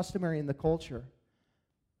 This was customary in the culture.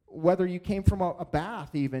 Whether you came from a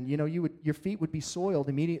bath even, your feet would be soiled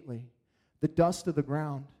immediately. The dust of the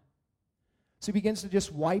ground. So he begins to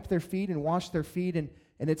just wipe their feet and wash their feet, and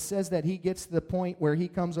it says that he gets to the point where he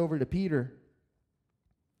comes over to Peter,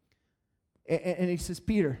 and he says,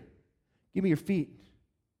 Peter, give me your feet.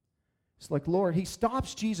 It's like, Lord, he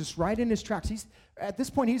stops Jesus right in his tracks. At this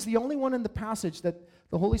point, he's the only one in the passage that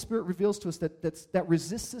the Holy Spirit reveals to us that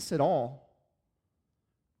resists this at all.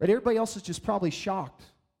 Right? Everybody else is just probably shocked.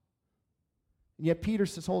 And yet Peter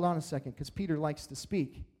says, hold on a second, because Peter likes to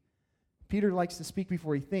speak. Peter likes to speak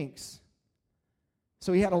before he thinks.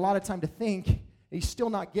 So he had a lot of time to think, and he's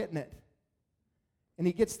still not getting it. And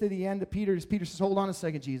he gets to the end of Peter says, hold on a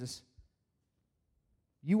second, Jesus.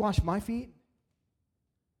 You wash my feet?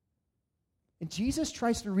 And Jesus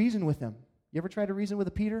tries to reason with him. You ever try to reason with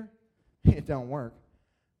a Peter? It don't work.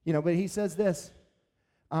 But he says this.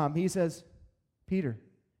 He says, Peter,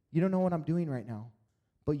 you don't know what I'm doing right now,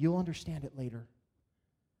 but you'll understand it later.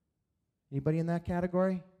 Anybody in that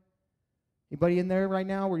category? Anybody in there right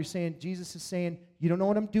now where you're saying, Jesus is saying, you don't know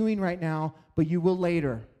what I'm doing right now, but you will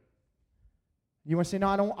later? You want to say,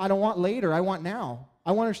 no, I don't want later, I want now.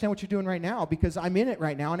 I want to understand what you're doing right now because I'm in it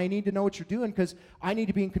right now, and I need to know what you're doing because I need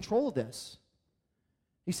to be in control of this.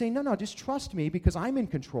 He's saying, no, just trust me because I'm in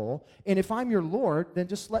control, and if I'm your Lord, then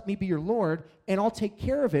just let me be your Lord, and I'll take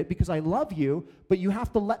care of it because I love you, but you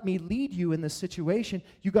have to let me lead you in this situation.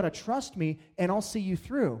 You got to trust me, and I'll see you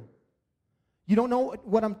through. You don't know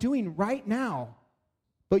what I'm doing right now,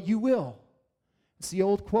 but you will. It's the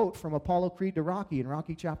old quote from Apollo Creed to Rocky in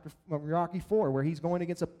Rocky 4, where he's going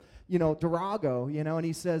against Drago, and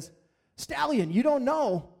he says, Stallion, you don't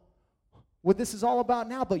know what this is all about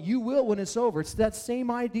now, but you will when it's over. It's that same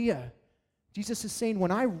idea. Jesus is saying, when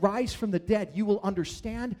I rise from the dead, you will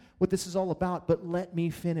understand what this is all about, but let me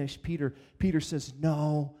finish. Peter says,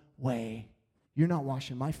 no way. You're not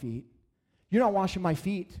washing my feet. You're not washing my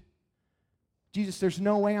feet. Jesus, there's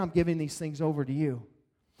no way I'm giving these things over to you.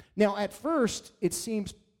 Now, at first, it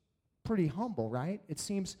seems pretty humble, right? It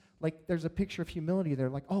seems like there's a picture of humility there,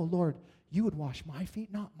 like, oh, Lord, you would wash my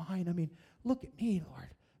feet, not mine. I mean, look at me, Lord.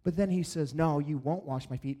 But then he says, no, you won't wash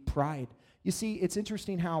my feet. Pride. You see, it's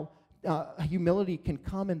interesting how humility can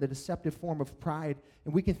come in the deceptive form of pride,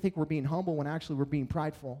 and we can think we're being humble when actually we're being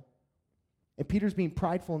prideful. And Peter's being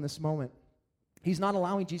prideful in this moment. He's not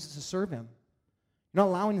allowing Jesus to serve him. You're not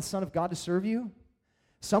allowing the Son of God to serve you?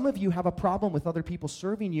 Some of you have a problem with other people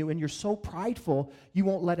serving you, and you're so prideful, you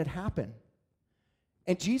won't let it happen.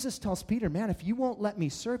 And Jesus tells Peter, man, if you won't let me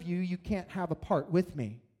serve you, you can't have a part with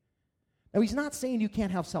me. Now, he's not saying you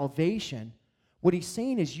can't have salvation. What he's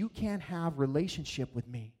saying is you can't have relationship with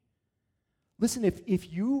me. Listen,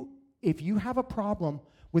 if you have a problem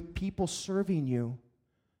with people serving you,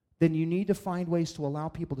 then you need to find ways to allow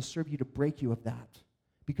people to serve you to break you of that,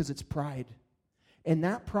 because it's pride. And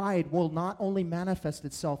that pride will not only manifest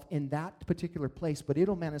itself in that particular place, but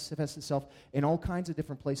it'll manifest itself in all kinds of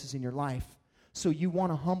different places in your life. So you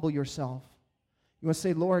want to humble yourself. You want to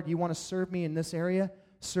say, Lord, you want to serve me in this area?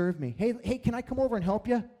 Serve me. Hey, can I come over and help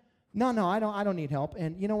you? No, I don't need help.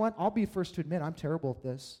 And you know what? I'll be first to admit I'm terrible at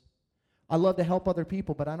this. I love to help other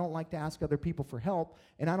people, but I don't like to ask other people for help,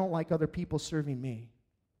 and I don't like other people serving me.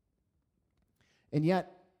 And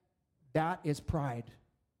yet, that is pride.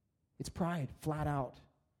 It's pride, flat out.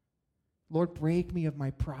 Lord, break me of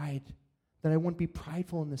my pride, that I wouldn't be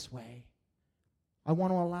prideful in this way. I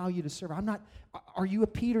want to allow you to serve. Are you a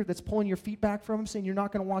Peter that's pulling your feet back from him, saying, you're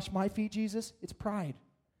not going to wash my feet, Jesus? It's pride.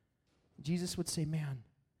 Jesus would say, man,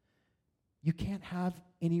 you can't have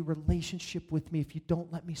any relationship with me if you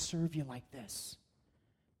don't let me serve you like this.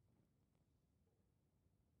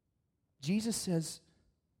 Jesus says,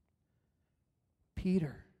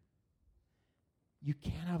 Peter, you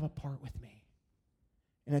can't have a part with me.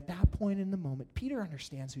 And at that point in the moment, Peter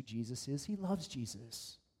understands who Jesus is. He loves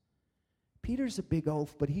Jesus. Peter's a big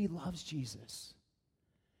oaf, but he loves Jesus.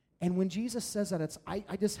 And when Jesus says that,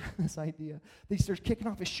 I just have this idea that he starts kicking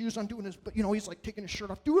off his shoes, undoing his, but he's like taking his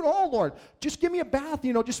shirt off. Do it all, Lord. Just give me a bath,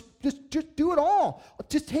 just do it all.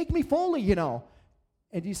 Just take me fully,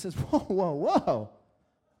 And he says, whoa.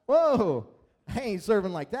 I ain't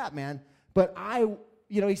serving like that, man. But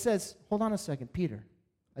he says, hold on a second, Peter,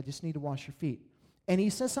 I just need to wash your feet. And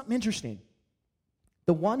he says something interesting.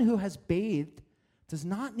 The one who has bathed does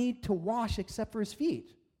not need to wash except for his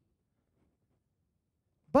feet,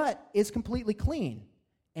 but is completely clean.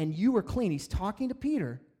 And you are clean. He's talking to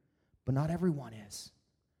Peter, but not everyone is.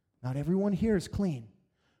 Not everyone here is clean.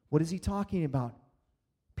 What is he talking about?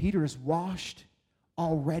 Peter is washed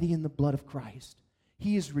already in the blood of Christ.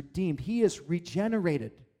 He is redeemed. He is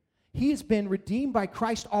regenerated. He has been redeemed by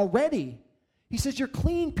Christ already. He says, you're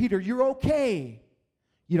clean, Peter. You're okay.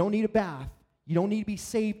 You don't need a bath. You don't need to be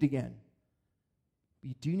saved again. But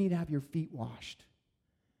you do need to have your feet washed.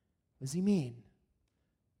 What does he mean?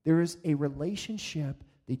 There is a relationship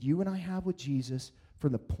that you and I have with Jesus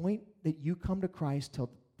from the point that you come to Christ till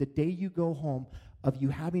the day you go home, of you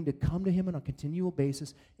having to come to him on a continual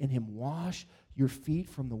basis and him wash your feet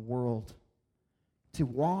from the world. To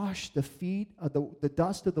wash the feet of the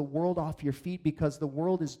dust of the world off your feet, because the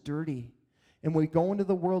world is dirty. And when we go into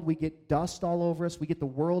the world, we get dust all over us. We get the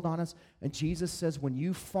world on us. And Jesus says, when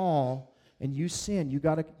you fall and you sin,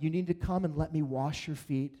 you need to come and let me wash your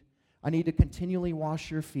feet. I need to continually wash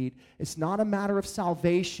your feet. It's not a matter of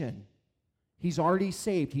salvation. He's already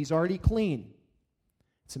saved. He's already clean.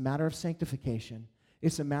 It's a matter of sanctification.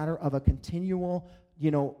 It's a matter of a continual,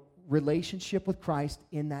 relationship with Christ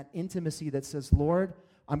in that intimacy that says, Lord,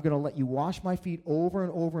 I'm going to let you wash my feet over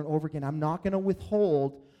and over and over again. I'm not going to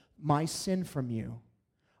withhold my sin from you.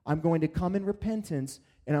 I'm going to come in repentance,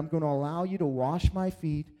 and I'm going to allow you to wash my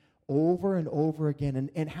feet over and over again.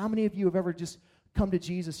 And how many of you have ever just come to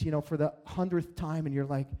Jesus, for the 100th time, and you're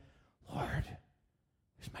like, Lord,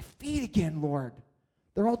 there's my feet again, Lord.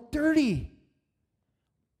 They're all dirty.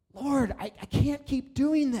 Lord, I can't keep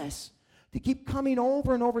doing this. To keep coming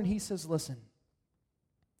over and over. And he says, listen,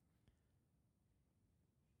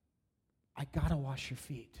 I got to wash your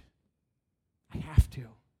feet. I have to.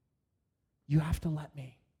 You have to let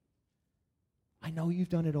me. I know you've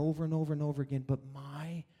done it over and over and over again, but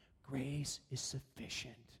my grace is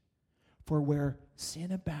sufficient. For where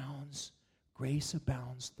sin abounds, grace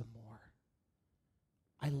abounds the more.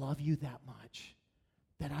 I love you that much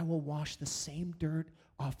that I will wash the same dirt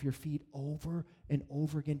off your feet over and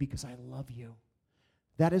over again because I love you.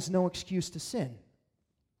 That is no excuse to sin.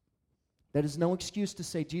 That is no excuse to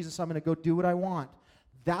say, Jesus, I'm going to go do what I want.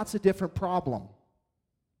 That's a different problem.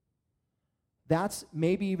 That's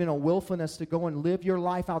maybe even a willfulness to go and live your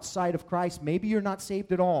life outside of Christ. Maybe you're not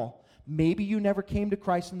saved at all. Maybe you never came to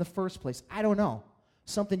Christ in the first place. I don't know.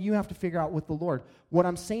 Something you have to figure out with the Lord. What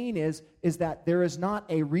I'm saying is that there is not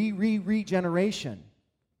a regeneration.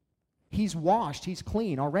 He's washed, he's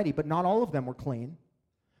clean already, but not all of them were clean.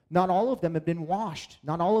 Not all of them have been washed.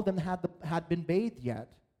 Not all of them had been bathed yet.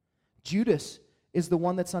 Judas is the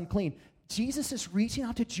one that's unclean. Jesus is reaching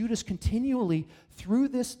out to Judas continually through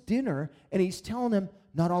this dinner, and he's telling him,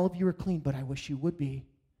 not all of you are clean, but I wish you would be.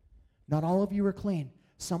 Not all of you are clean.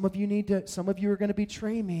 Some of you are going to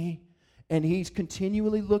betray me. And he's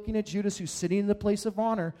continually looking at Judas, who's sitting in the place of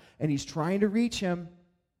honor, and he's trying to reach him.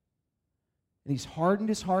 And he's hardened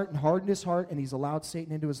his heart, and he's allowed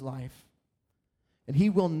Satan into his life. And he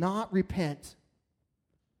will not repent.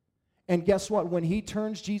 And guess what? When he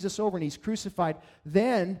turns Jesus over and he's crucified,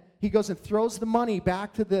 then he goes and throws the money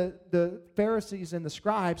back to the Pharisees and the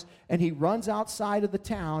scribes, and he runs outside of the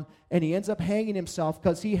town, and he ends up hanging himself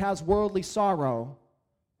because he has worldly sorrow,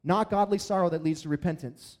 not godly sorrow that leads to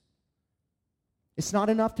repentance. It's not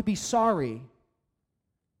enough to be sorry.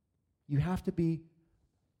 You have to be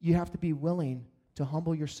willing to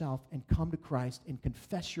humble yourself and come to Christ and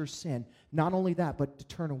confess your sin. Not only that, but to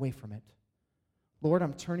turn away from it. Lord,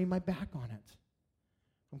 I'm turning my back on it.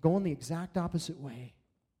 I'm going the exact opposite way.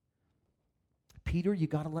 Peter, you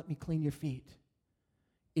got to let me clean your feet.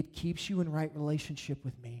 It keeps you in right relationship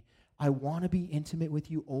with me. I want to be intimate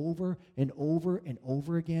with you over and over and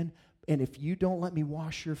over again. And if you don't let me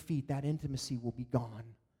wash your feet, that intimacy will be gone.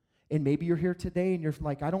 And maybe you're here today and you're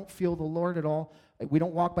like, I don't feel the Lord at all. We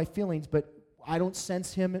don't walk by feelings, but I don't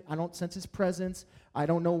sense him. I don't sense his presence. I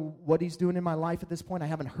don't know what he's doing in my life at this point. I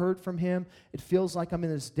haven't heard from him. It feels like I'm in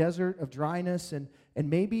this desert of dryness. And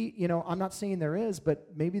maybe, I'm not saying there is, but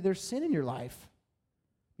maybe there's sin in your life.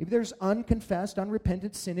 Maybe there's unconfessed,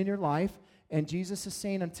 unrepentant sin in your life. And Jesus is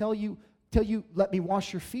saying, until you let me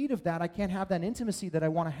wash your feet of that, I can't have that intimacy that I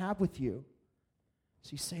want to have with you. So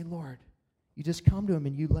you say, Lord, you just come to him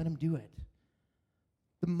and you let him do it.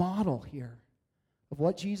 The model here of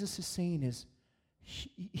what Jesus is saying is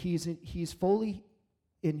he's fully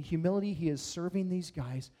in humility. He is serving these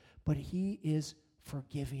guys, but he is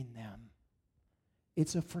forgiving them.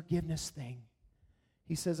 It's a forgiveness thing.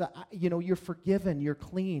 He says, you're forgiven, you're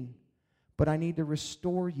clean, but I need to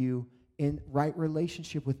restore you in right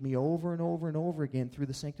relationship with me over and over and over again through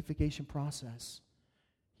the sanctification process.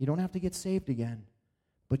 You don't have to get saved again,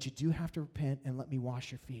 but you do have to repent and let me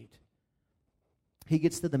wash your feet. He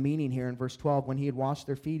gets to the meaning here in verse 12. When he had washed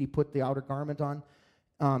their feet, he put the outer garment on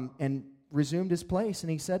and resumed his place.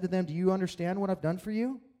 And he said to them, do you understand what I've done for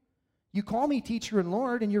you? You call me teacher and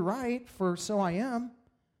Lord, and you're right, for so I am.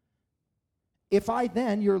 If I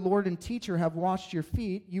then, your Lord and teacher, have washed your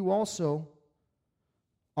feet, you also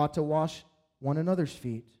ought to wash one another's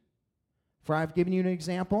feet. For I have given you an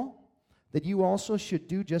example, that you also should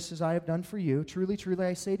do just as I have done for you. Truly, truly,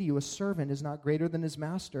 I say to you, a servant is not greater than his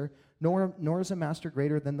master, nor is a master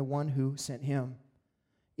greater than the one who sent him.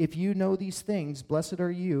 If you know these things, blessed are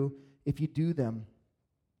you if you do them.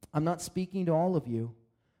 I'm not speaking to all of you.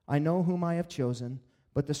 I know whom I have chosen,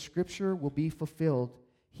 but the scripture will be fulfilled.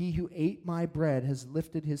 He who ate my bread has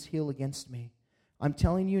lifted his heel against me. I'm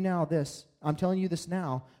telling you this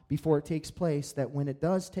now, before it takes place, that when it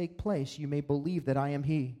does take place, you may believe that I am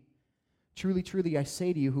he. Truly, truly, I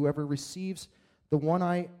say to you, whoever receives the one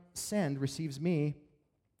I send receives me,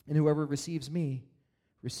 and whoever receives me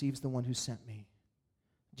receives the one who sent me.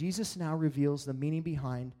 Jesus now reveals the meaning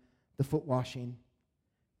behind the foot washing.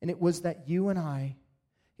 And it was that you and I,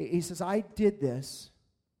 he says, I did this,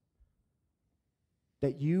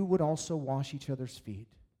 that you would also wash each other's feet.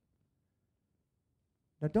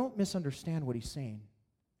 Now, don't misunderstand what he's saying.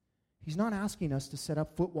 He's not asking us to set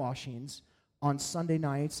up foot washings on Sunday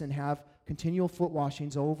nights and have continual foot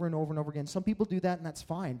washings over and over and over again. Some people do that, and that's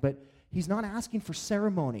fine, but he's not asking for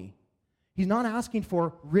ceremony. He's not asking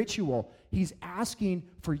for ritual. He's asking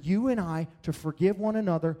for you and I to forgive one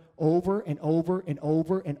another over and over and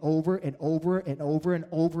over and over and over and over and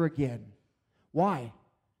over again. Why?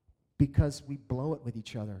 Because we blow it with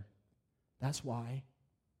each other. That's why.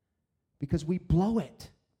 Because we blow it.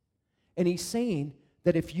 And he's saying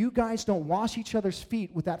that if you guys don't wash each other's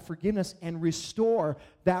feet with that forgiveness and restore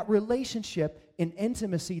that relationship in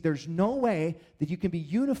intimacy, there's no way that you can be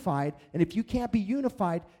unified. And if you can't be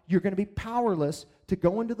unified, you're going to be powerless to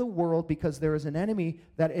go into the world because there is an enemy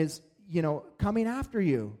that is, coming after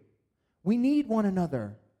you. We need one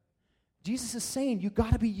another. Jesus is saying you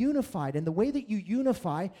got to be unified. And the way that you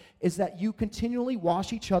unify is that you continually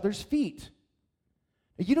wash each other's feet.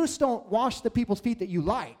 You just don't wash the people's feet that you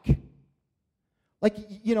like. Like,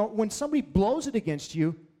 when somebody blows it against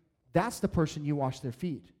you, that's the person you wash their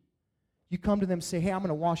feet. You come to them and say, hey, I'm going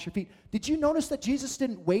to wash your feet. Did you notice that Jesus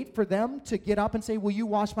didn't wait for them to get up and say, will you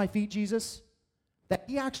wash my feet, Jesus? That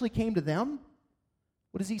he actually came to them?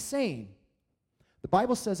 What is he saying? The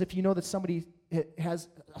Bible says if you know that somebody has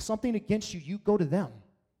something against you, you go to them.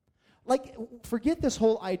 Like, forget this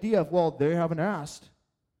whole idea of, well, they haven't asked.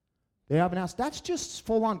 They haven't asked. That's just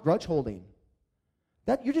full-on grudge holding.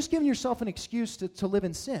 That you're just giving yourself an excuse to live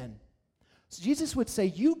in sin. So Jesus would say,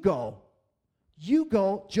 you go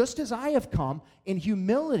just as I have come in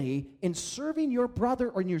humility, in serving your brother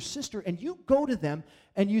or your sister, and you go to them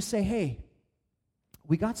and you say, hey,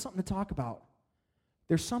 we got something to talk about.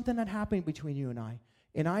 There's something that happened between you and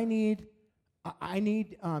I need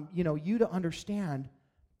you to understand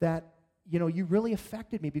that, you really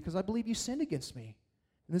affected me because I believe you sinned against me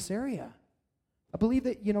in this area. I believe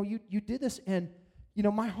that, you did this, and,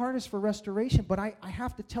 my heart is for restoration, but I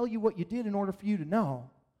have to tell you what you did in order for you to know.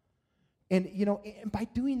 And, and by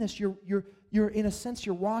doing this, you're in a sense,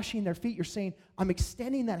 you're washing their feet. You're saying, I'm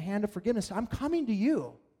extending that hand of forgiveness. I'm coming to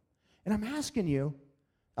you, and I'm asking you,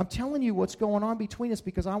 I'm telling you what's going on between us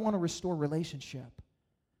because I want to restore relationship.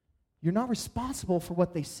 You're not responsible for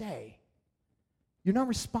what they say. You're not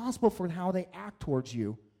responsible for how they act towards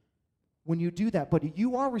you when you do that, but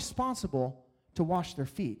you are responsible to wash their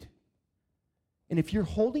feet. And if you're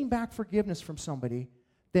holding back forgiveness from somebody,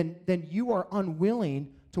 then you are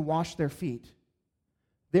unwilling to wash their feet.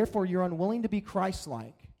 Therefore, you're unwilling to be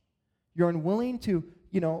Christ-like. You're unwilling to,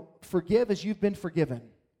 forgive as you've been forgiven.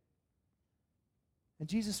 And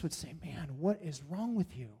Jesus would say, man, what is wrong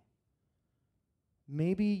with you?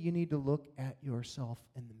 Maybe you need to look at yourself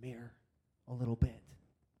in the mirror a little bit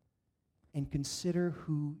and consider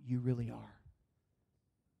who you really are.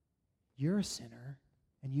 You're a sinner,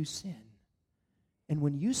 and you sin. And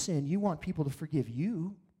when you sin, you want people to forgive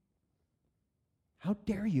you. How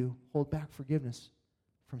dare you hold back forgiveness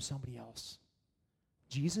from somebody else?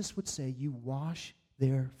 Jesus would say, you wash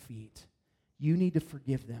their feet. You need to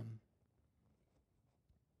forgive them.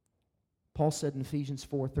 Paul said in Ephesians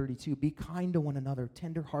 4:32, be kind to one another,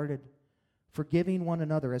 tender-hearted, forgiving one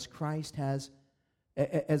another as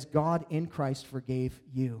God in Christ forgave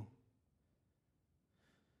you.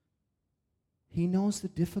 He knows the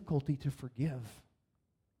difficulty to forgive.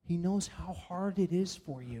 He knows how hard it is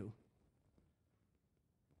for you.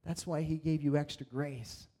 That's why he gave you extra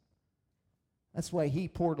grace. That's why he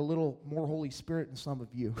poured a little more Holy Spirit in some of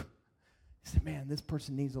you. He said, man, this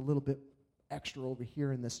person needs a little bit extra over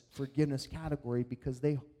here in this forgiveness category because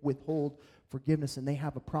they withhold forgiveness and they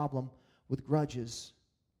have a problem with grudges.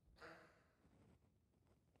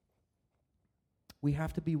 We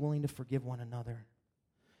have to be willing to forgive one another.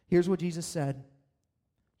 Here's what Jesus said.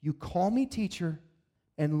 You call me teacher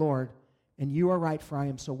and Lord, and you are right, for I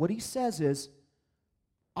am so. What he says is,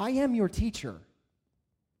 I am your teacher.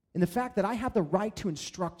 And the fact that I have the right to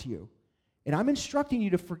instruct you, and I'm instructing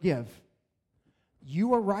you to forgive,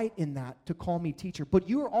 you are right in that to call me teacher, but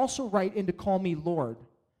you are also right in to call me Lord,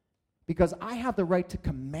 because I have the right to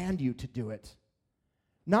command you to do it.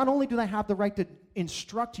 Not only do I have the right to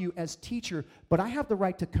instruct you as teacher, but I have the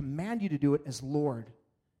right to command you to do it as Lord.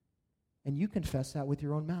 And you confess that with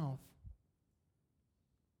your own mouth.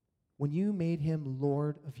 When you made him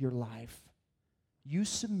Lord of your life, you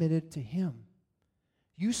submitted to him.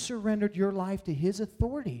 You surrendered your life to his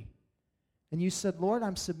authority. And you said, Lord,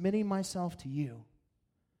 I'm submitting myself to you.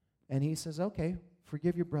 And he says, okay,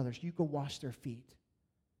 forgive your brothers. You go wash their feet.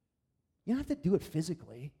 You don't have to do it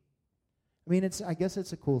physically. I mean, I guess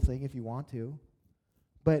it's a cool thing if you want to.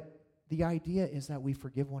 But the idea is that we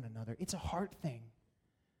forgive one another. It's a heart thing.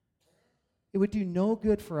 It would do no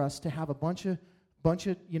good for us to have a bunch of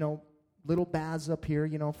little baths up here,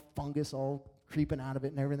 fungus all creeping out of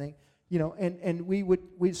it and everything, and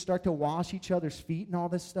we'd start to wash each other's feet and all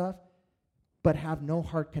this stuff, but have no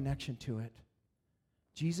heart connection to it.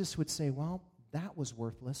 Jesus would say, well, that was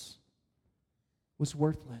worthless. Was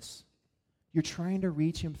worthless. You're trying to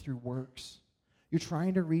reach him through works. You're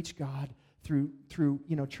trying to reach God through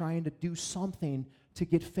trying to do something to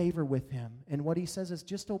get favor with him. And what he says is,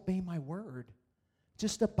 just obey my word.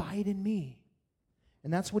 Just abide in me.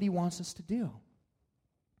 And that's what he wants us to do.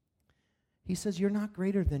 He says, you're not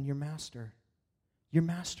greater than your master. Your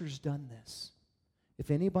master's done this.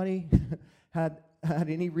 If anybody had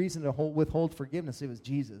any reason to withhold forgiveness, it was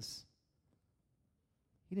Jesus.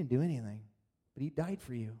 He didn't do anything, but he died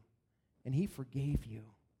for you, and he forgave you.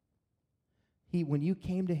 When you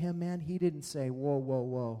came to him, man, he didn't say, whoa, whoa,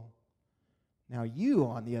 whoa. Now you,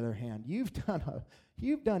 on the other hand,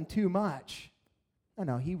 you've done too much.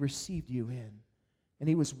 No, he received you in. And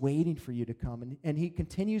he was waiting for you to come. And he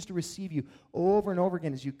continues to receive you over and over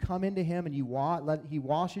again as you come into him and he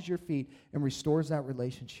washes your feet and restores that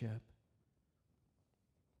relationship.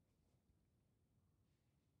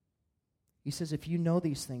 He says, if you know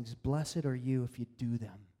these things, blessed are you if you do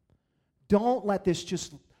them. Don't let this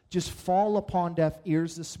just fall upon deaf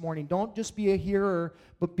ears this morning. Don't just be a hearer,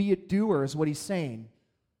 but be a doer is what he's saying.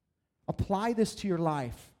 Apply this to your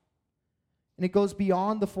life. And it goes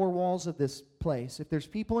beyond the four walls of this place. If there's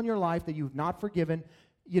people in your life that you've not forgiven,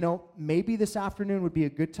 maybe this afternoon would be a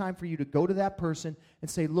good time for you to go to that person and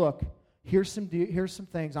say, look, here's some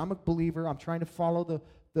things. I'm a believer. I'm trying to follow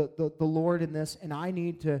the Lord in this, and I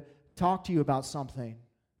need to talk to you about something.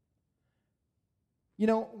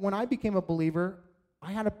 When I became a believer,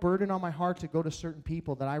 I had a burden on my heart to go to certain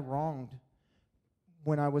people that I wronged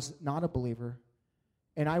when I was not a believer.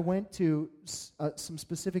 And I went to some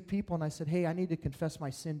specific people and I said, hey, I need to confess my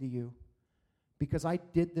sin to you because I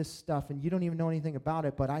did this stuff and you don't even know anything about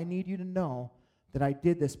it, but I need you to know that I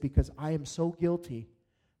did this because I am so guilty.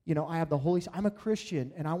 I have the Holy Spirit. I'm a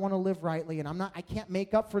Christian and I want to live rightly and I can't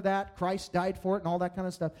make up for that. Christ died for it and all that kind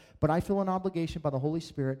of stuff. But I feel an obligation by the Holy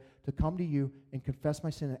Spirit to come to you and confess my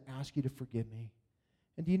sin and ask you to forgive me.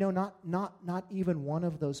 And do you know, not even one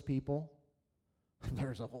of those people,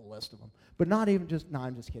 there's a whole list of them, but not even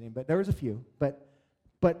I'm just kidding, but there was a few, but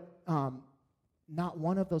not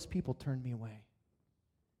one of those people turned me away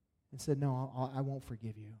and said, no, I won't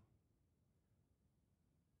forgive you.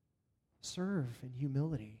 Serve in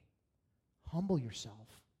humility. Humble yourself.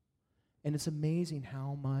 And it's amazing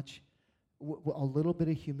how much a little bit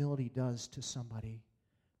of humility does to somebody.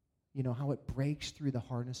 How it breaks through the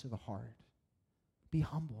hardness of the heart. Be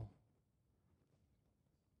humble.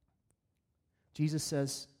 Jesus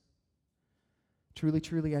says, truly,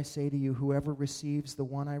 truly, I say to you, whoever receives the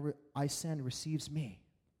one I send receives me.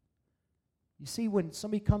 You see, when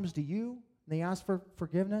somebody comes to you and they ask for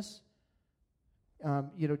forgiveness,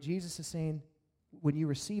 Jesus is saying, when you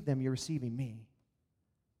receive them, you're receiving me.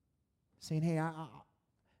 Saying, hey,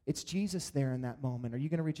 it's Jesus there in that moment. Are you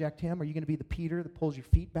going to reject him? Are you going to be the Peter that pulls your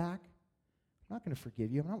feet back? I'm not going to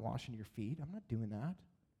forgive you. I'm not washing your feet. I'm not doing that.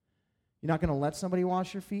 You're not going to let somebody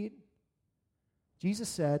wash your feet? Jesus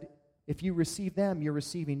said, if you receive them, you're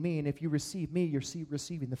receiving me. And if you receive me, you're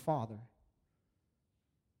receiving the Father.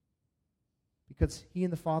 Because he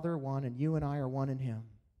and the Father are one, and you and I are one in him.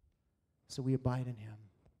 So we abide in him.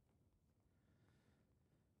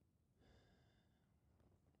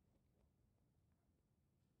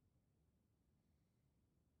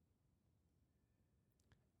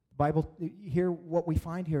 The Bible, what we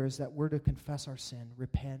find here is that we're to confess our sin,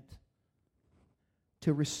 repent,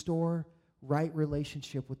 to restore right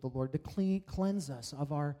relationship with the Lord, to cleanse us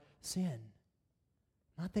of our sin.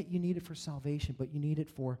 Not that you need it for salvation, but you need it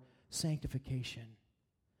for sanctification.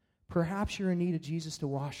 Perhaps you're in need of Jesus to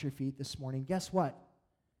wash your feet this morning. Guess what?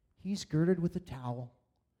 He's girded with a towel,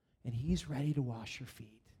 and he's ready to wash your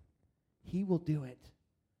feet. He will do it,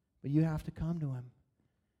 but you have to come to him.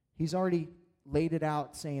 He's already laid it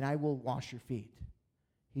out saying, I will wash your feet.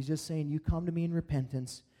 He's just saying, you come to me in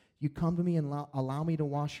repentance. You come to me and allow me to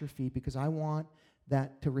wash your feet because I want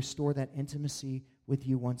that to restore that intimacy with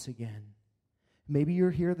you once again. Maybe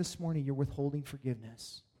you're here this morning, you're withholding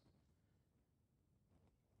forgiveness.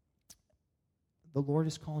 The Lord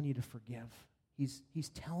is calling you to forgive. He's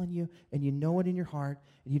telling you, and you know it in your heart,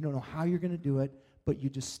 and you don't know how you're going to do it, but you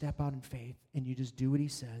just step out in faith, and you just do what he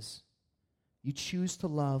says. You choose to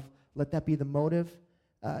love. Let that be the motive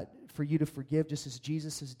for you to forgive, just as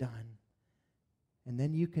Jesus has done. And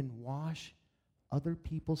then you can wash other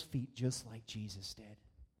people's feet just like Jesus did.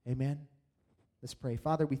 Amen? Let's pray.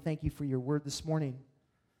 Father, we thank you for your word this morning.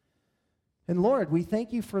 And Lord, we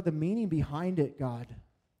thank you for the meaning behind it, God.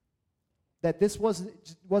 That this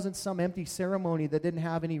wasn't some empty ceremony that didn't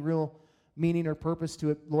have any real meaning or purpose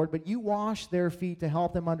to it, Lord, but you washed their feet to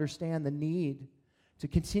help them understand the need to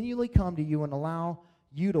continually come to you and allow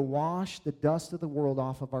you to wash the dust of the world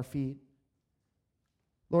off of our feet.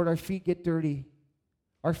 Lord, our feet get dirty.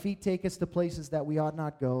 Our feet take us to places that we ought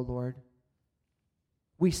not go, Lord.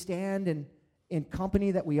 We stand in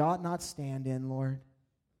company that we ought not stand in, Lord.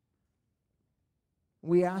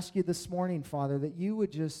 We ask you this morning, Father, that you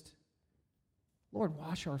would just, Lord,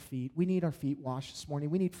 wash our feet. We need our feet washed this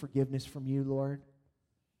morning. We need forgiveness from you, Lord.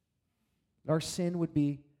 Our sin would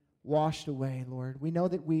be washed away, Lord. We know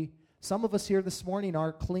that some of us here this morning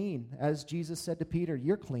are clean. As Jesus said to Peter,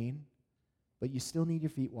 you're clean, but you still need your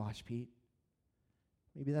feet washed, Pete.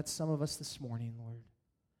 Maybe that's some of us this morning, Lord.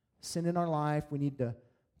 Sin in our life, we need to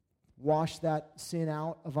wash that sin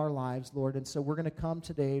out of our lives, Lord. And so we're going to come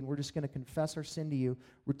today and we're just going to confess our sin to you,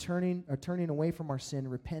 turning away from our sin,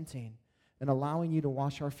 repenting, and allowing you to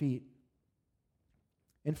wash our feet.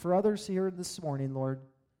 And for others here this morning, Lord,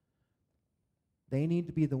 they need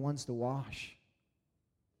to be the ones to wash.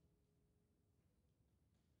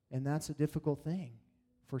 And that's a difficult thing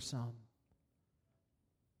for some.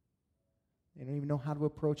 They don't even know how to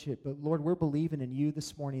approach it. But Lord, we're believing in you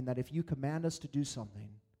this morning that if you command us to do something,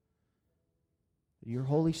 your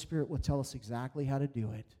Holy Spirit will tell us exactly how to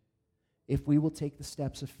do it if we will take the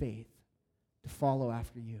steps of faith to follow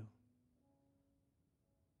after you.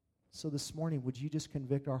 So this morning, would you just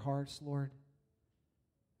convict our hearts, Lord?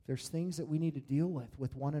 If there's things that we need to deal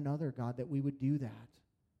with one another, God, that we would do that.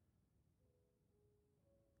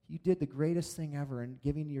 You did the greatest thing ever in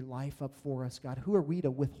giving your life up for us, God. Who are we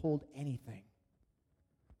to withhold anything?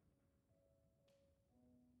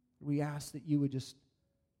 We ask that you would just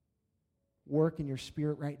work in your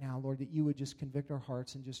Spirit right now, Lord, that you would just convict our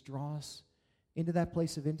hearts and just draw us into that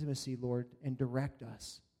place of intimacy, Lord, and direct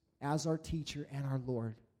us as our teacher and our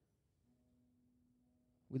Lord.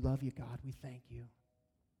 We love you, God. We thank you.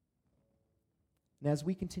 And as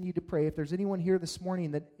we continue to pray, if there's anyone here this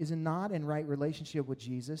morning that is not in right relationship with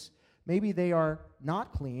Jesus, maybe they are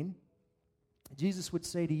not clean, Jesus would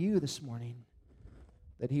say to you this morning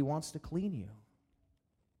that he wants to clean you.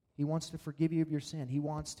 He wants to forgive you of your sin. He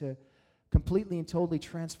wants to completely and totally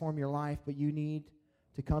transform your life, but you need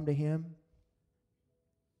to come to him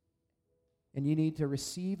and you need to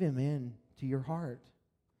receive him into your heart.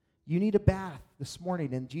 You need a bath this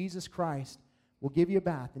morning, and Jesus Christ will give you a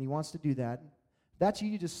bath, and he wants to do that. If that's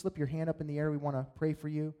you, just slip your hand up in the air. We want to pray for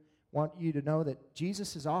you. Want you to know that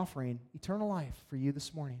Jesus is offering eternal life for you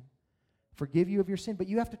this morning. Forgive you of your sin, but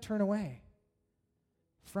you have to turn away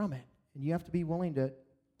from it, and you have to be willing to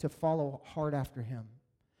follow hard after him.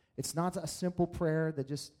 It's not a simple prayer that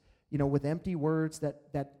just, with empty words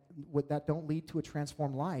that don't lead to a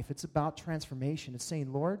transformed life. It's about transformation. It's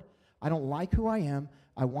saying, Lord, I don't like who I am.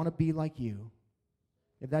 I want to be like you.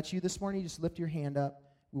 If that's you this morning, just lift your hand up.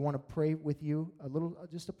 We want to pray with you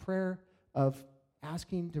just a prayer of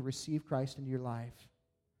asking to receive Christ into your life.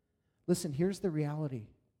 Listen, here's the reality.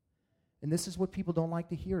 And this is what people don't like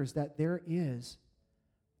to hear, is that there is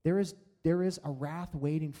a wrath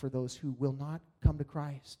waiting for those who will not come to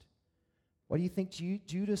Christ. Why do you think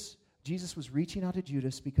Jesus was reaching out to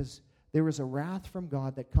Judas? Because there is a wrath from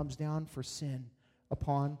God that comes down for sin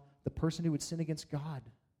upon the person who would sin against God.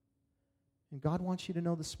 And God wants you to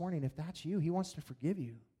know this morning, if that's you, he wants to forgive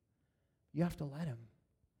you. You have to let him.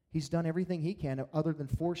 He's done everything he can other than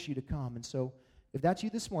force you to come. And so if that's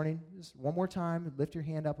you this morning, just one more time, lift your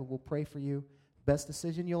hand up and we'll pray for you. Best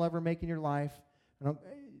decision you'll ever make in your life.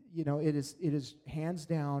 It is hands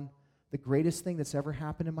down the greatest thing that's ever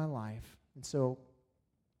happened in my life. And so,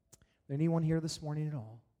 anyone here this morning at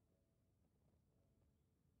all?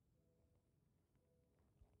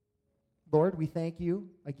 Lord, we thank you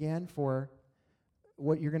again for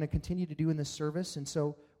what you're going to continue to do in this service. And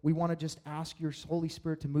so we want to just ask your Holy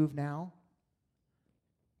Spirit to move now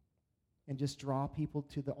and just draw people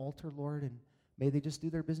to the altar, Lord, and may they just do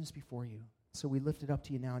their business before you. So we lift it up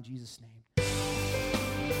to you now in Jesus' name.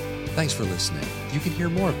 Thanks for listening. You can hear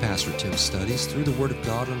more of Pastor Tim's studies through the Word of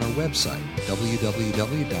God on our website,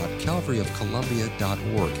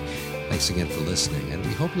 www.calvaryofcolumbia.org. Thanks again for listening, and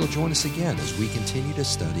we hope you'll join us again as we continue to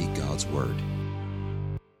study God's Word.